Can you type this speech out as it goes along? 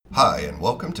Hi, and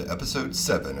welcome to episode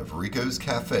 7 of Rico's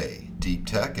Cafe, deep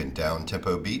tech and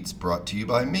down-tempo beats brought to you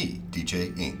by me,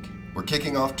 DJ Ink. We're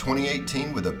kicking off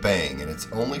 2018 with a bang, and it's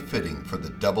only fitting for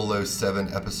the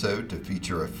 007 episode to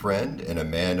feature a friend and a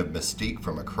man of mystique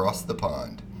from across the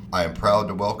pond. I am proud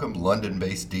to welcome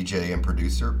London-based DJ and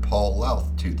producer Paul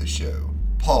Louth to the show.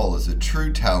 Paul is a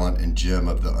true talent and gem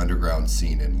of the underground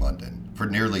scene in London. For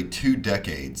nearly 2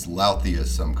 decades, Louthie, as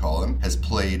some call him, has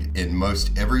played in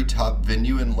most every top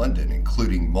venue in London,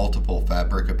 including multiple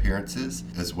Fabric appearances,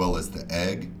 as well as The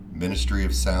Egg, Ministry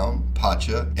of Sound,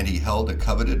 Pacha, and he held a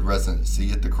coveted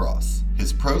residency at the Cross.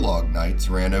 His prologue nights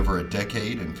ran over a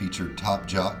decade and featured top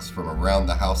jocks from around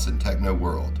the house and techno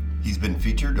world. He's been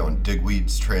featured on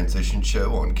Digweed's Transition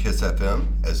Show on Kiss FM,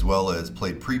 as well as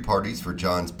played pre-parties for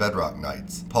John's Bedrock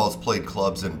Nights. Paul's played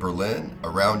clubs in Berlin,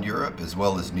 around Europe, as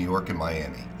well as New York and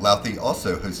Miami. Louthie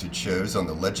also hosted shows on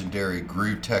the legendary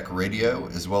Groove Tech Radio,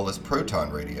 as well as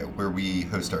Proton Radio, where we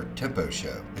host our Tempo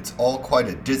show. It's all quite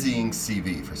a dizzying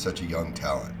CV for such a young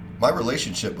talent. My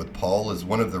relationship with Paul is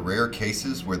one of the rare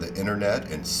cases where the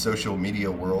internet and social media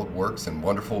world works in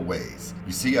wonderful ways.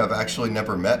 You see, I've actually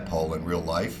never met Paul in real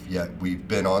life, yet we've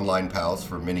been online pals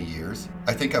for many years.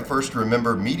 I think I first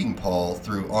remember meeting Paul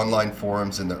through online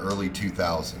forums in the early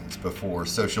 2000s, before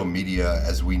social media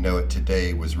as we know it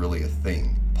today was really a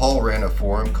thing. Paul ran a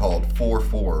forum called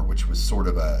 4-4, which was sort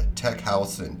of a tech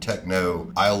house and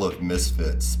techno Isle of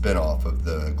Misfits spinoff of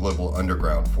the Global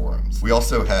Underground forums. We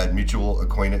also had mutual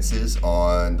acquaintances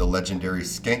on the legendary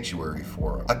Skanktuary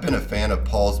forum. I've been a fan of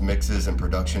Paul's mixes and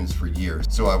productions for years,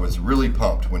 so I was really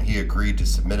pumped when he agreed to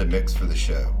submit a mix for the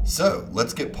show. So,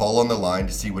 let's get Paul on the line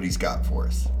to see what he's got for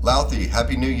us. Louthie,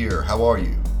 Happy New Year, how are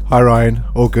you? Hi Ryan,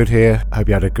 all good here. Hope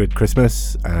you had a good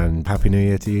Christmas and Happy New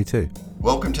Year to you too.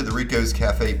 Welcome to the Rico's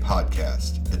Cafe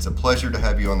podcast. It's a pleasure to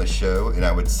have you on the show, and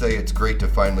I would say it's great to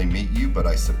finally meet you, but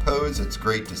I suppose it's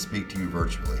great to speak to you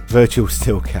virtually. Virtual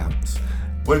still counts.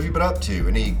 What have you been up to?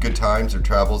 Any good times or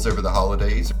travels over the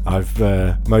holidays? I've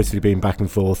mostly been back and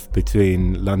forth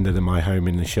between London and my home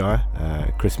in the Shire.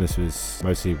 Christmas was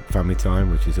mostly family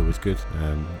time, which is always good.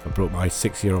 I brought my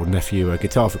 6-year-old nephew a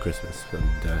guitar for Christmas,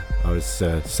 and I was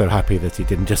so happy that he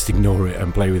didn't just ignore it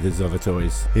and play with his other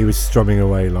toys. He was strumming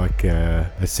away like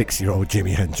a 6-year-old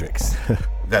Jimi Hendrix.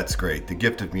 That's great. The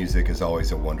gift of music is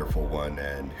always a wonderful one,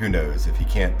 and who knows, if he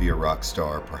can't be a rock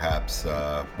star, perhaps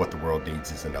what the world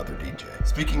needs is another DJ.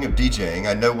 Speaking of DJing,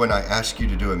 I know when I asked you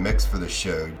to do a mix for the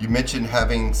show, you mentioned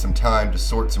having some time to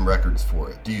sort some records for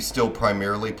it. Do you still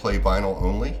primarily play vinyl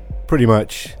only? Pretty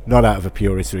much, not out of a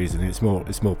purist reason. It's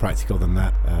more practical than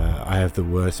that. I have the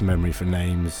worst memory for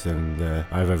names, and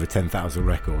I have over 10,000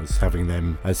 records. Having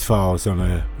them as files on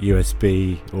a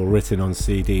USB or written on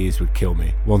CDs would kill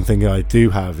me. One thing I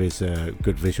do have is a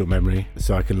good visual memory,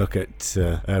 so I can look at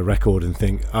a record and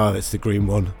think, that's the green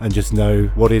one, and just know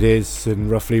what it is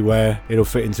and roughly where it'll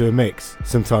fit into a mix.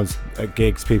 Sometimes at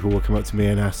gigs, people will come up to me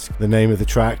and ask the name of the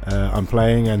track I'm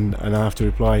playing, and I have to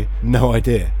reply, no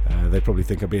idea. They probably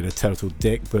think I'm being a total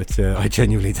dick, but I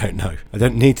genuinely don't know. I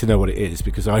don't need to know what it is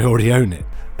because I already own it.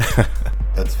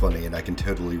 That's funny, and I can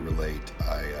totally relate.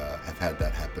 I have had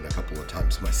that happen a couple of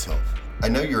times myself. I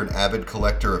know you're an avid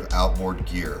collector of outboard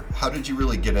gear. How did you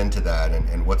really get into that,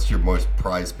 and what's your most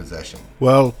prized possession?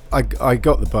 Well, I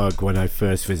got the bug when I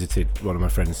first visited one of my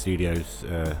friend's studios,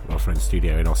 my friend's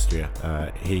studio in Austria.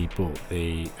 He bought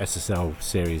the SSL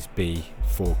Series B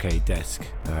 4K desk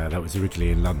that was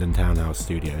originally in London Townhouse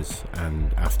Studios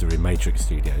and after in Matrix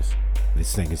Studios.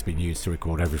 This thing has been used to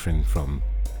record everything from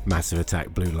Massive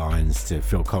Attack, Blue Lions to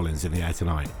Phil Collins in the Air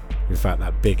Tonight. In fact,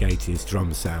 that big 80s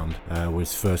drum sound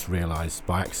was first realised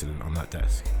by accident on that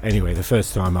desk. Anyway, the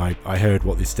first time I heard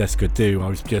what this desk could do, I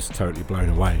was just totally blown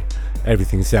away.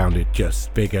 Everything sounded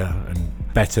just bigger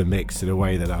and better mixed in a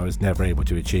way that I was never able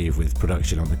to achieve with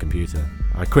production on the computer.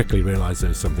 I quickly realised there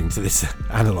was something to this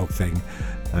analog thing,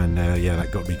 and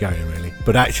that got me going really.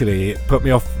 But actually, it put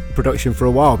me off production for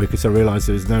a while because I realised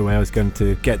there was no way I was going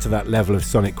to get to that level of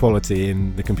sonic quality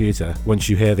in the computer. Once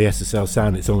you hear the SSL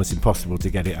sound, it's almost impossible to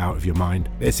get it out of your mind.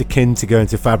 It's akin to going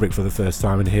to Fabric for the first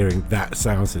time and hearing that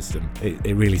sound system.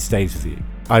 It really stays with you.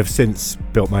 I've since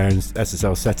built my own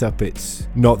SSL setup. It's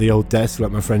not the old desk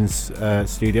like my friend's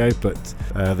studio, but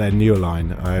their newer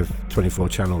line. I have 24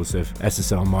 channels of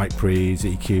SSL mic pre's,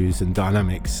 EQs and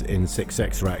dynamics in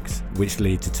 6X racks, which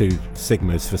lead to 2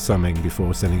 Sigmas for summing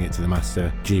before sending it to the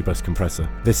master G-Bus compressor.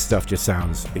 This stuff just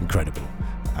sounds incredible.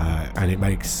 And it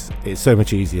makes it so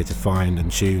much easier to find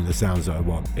and tune the sounds that I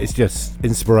want. It's just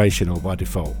inspirational by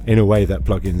default in a way that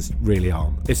plugins really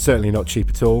aren't. It's certainly not cheap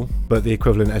at all, but the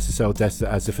equivalent SSL desk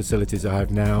that has the facilities I have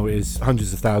now is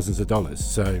hundreds of thousands of dollars,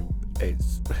 so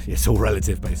it's all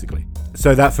relative basically.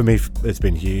 So that for me has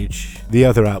been huge. The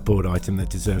other outboard item that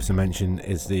deserves a mention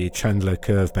is the Chandler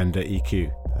Curve Bender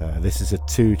EQ. This is a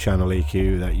 2-channel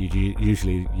EQ that you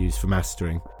usually use for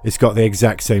mastering. It's got the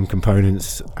exact same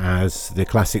components as the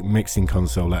classic mixing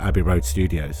console at Abbey Road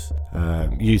Studios,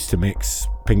 used to mix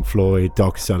Pink Floyd,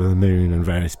 Dark Side of the Moon and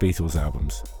various Beatles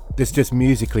albums. This just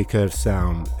musically curves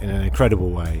sound in an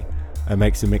incredible way and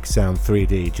makes the mix sound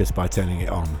 3D just by turning it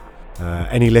on.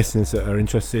 Any listeners that are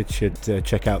interested should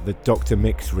check out the Dr.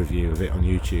 Mix review of it on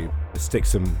YouTube. Stick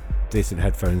some decent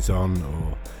headphones on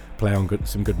or play on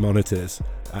some good monitors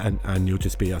and you'll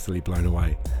just be utterly blown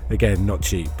away. Again, not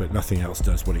cheap, but nothing else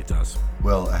does what it does.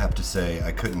 Well, I have to say,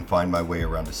 I couldn't find my way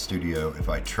around a studio if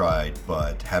I tried,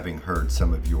 but having heard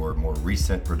some of your more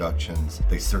recent productions,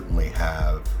 they certainly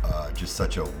have just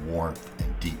such a warmth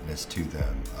and deepness to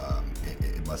them.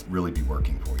 It must really be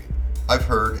working for you. I've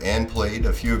heard and played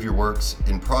a few of your works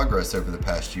in progress over the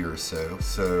past year or so.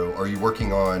 So are you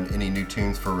working on any new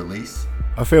tunes for release?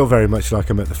 I feel very much like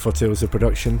I'm at the foothills of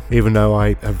production. Even though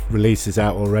I have releases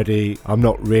out already, I'm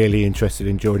not really interested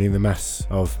in joining the mass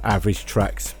of average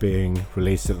tracks being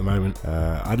released at the moment.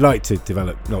 I'd like to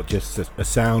develop not just a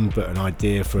sound, but an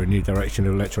idea for a new direction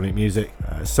of electronic music.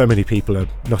 So many people are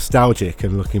nostalgic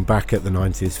and looking back at the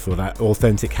 90s for that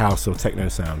authentic house or techno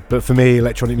sound. But for me,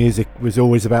 electronic music was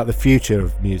always about the future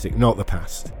of music, not the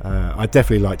past. I'd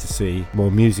definitely like to see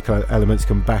more musical elements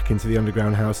come back into the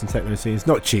underground house and techno scenes.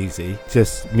 Not cheesy,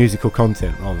 just musical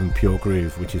content rather than pure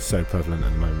groove, which is so prevalent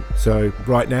at the moment. So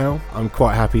right now I'm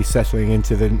quite happy settling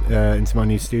into my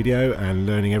new studio and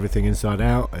learning everything inside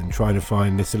out and trying to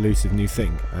find this elusive new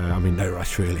thing. I'm in no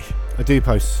rush really. I do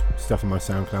post stuff on my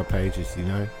SoundCloud page, as you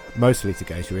know, mostly to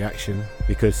gauge reaction,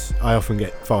 because I often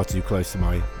get far too close to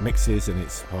my mixes and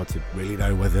it's hard to really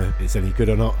know whether it's any good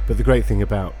or not. But the great thing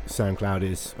about SoundCloud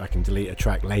is I can delete a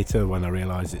track later when I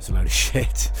realise it's a load of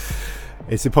shit.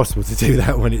 It's impossible to do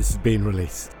that when it's been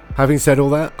released. Having said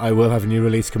all that, I will have a new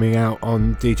release coming out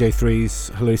on DJ3's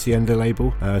Hallucienda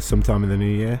label sometime in the new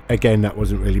year. Again, that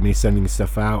wasn't really me sending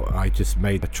stuff out. I just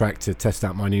made a track to test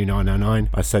out my new 909.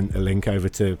 I sent a link over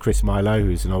to Chris Milo,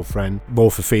 who's an old friend, more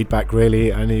for feedback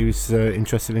really, and he was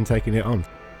interested in taking it on.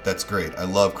 That's great. I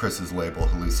love Chris's label,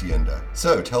 Hallucienda.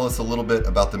 So tell us a little bit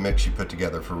about the mix you put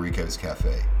together for Rico's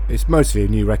Cafe. It's mostly a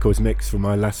new records mix from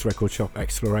my last record shop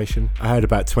exploration. I had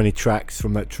about 20 tracks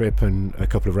from that trip and a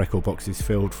couple of record boxes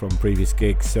filled from previous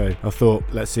gigs, so I thought,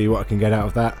 let's see what I can get out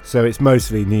of that. So it's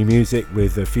mostly new music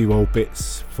with a few old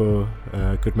bits for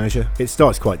good measure. It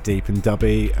starts quite deep and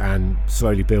dubby and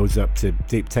slowly builds up to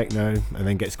deep techno and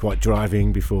then gets quite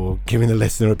driving before giving the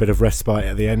listener a bit of respite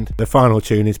at the end. The final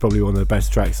tune is probably one of the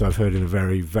best tracks I've heard in a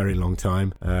very, very long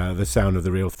time. The sound of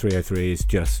the real 303 is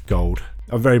just gold.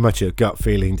 I'm very much a gut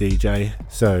feeling DJ,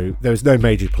 so there was no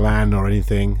major plan or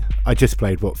anything. I just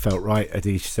played what felt right at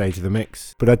each stage of the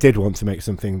mix, but I did want to make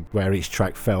something where each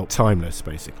track felt timeless,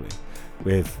 basically,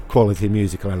 with quality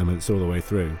musical elements all the way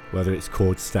through, whether it's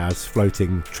chord stabs,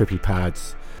 floating trippy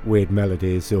pads, weird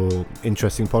melodies or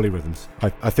interesting polyrhythms.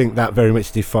 I think that very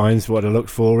much defines what I look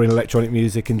for in electronic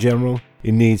music in general.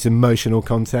 It needs emotional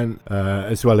content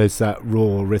as well as that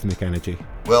raw rhythmic energy.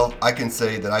 Well, I can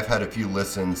say that I've had a few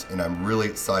listens and I'm really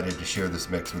excited to share this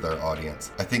mix with our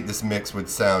audience. I think this mix would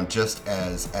sound just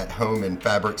as at home in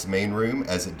Fabric's main room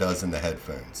as it does in the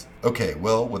headphones. Okay,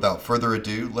 well, without further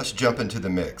ado, let's jump into the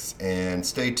mix and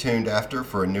stay tuned after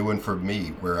for a new one from me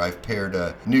where I've paired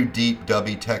a new deep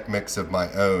dubby tech mix of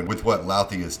my own with what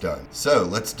Louthie has done. So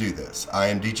let's do this. I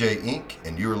am DJ Ink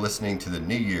and you are listening to the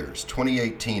New Year's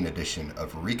 2018 edition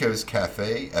of Rico's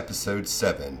Cafe Episode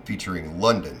 7 featuring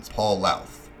London's Paul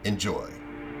Louth. Enjoy.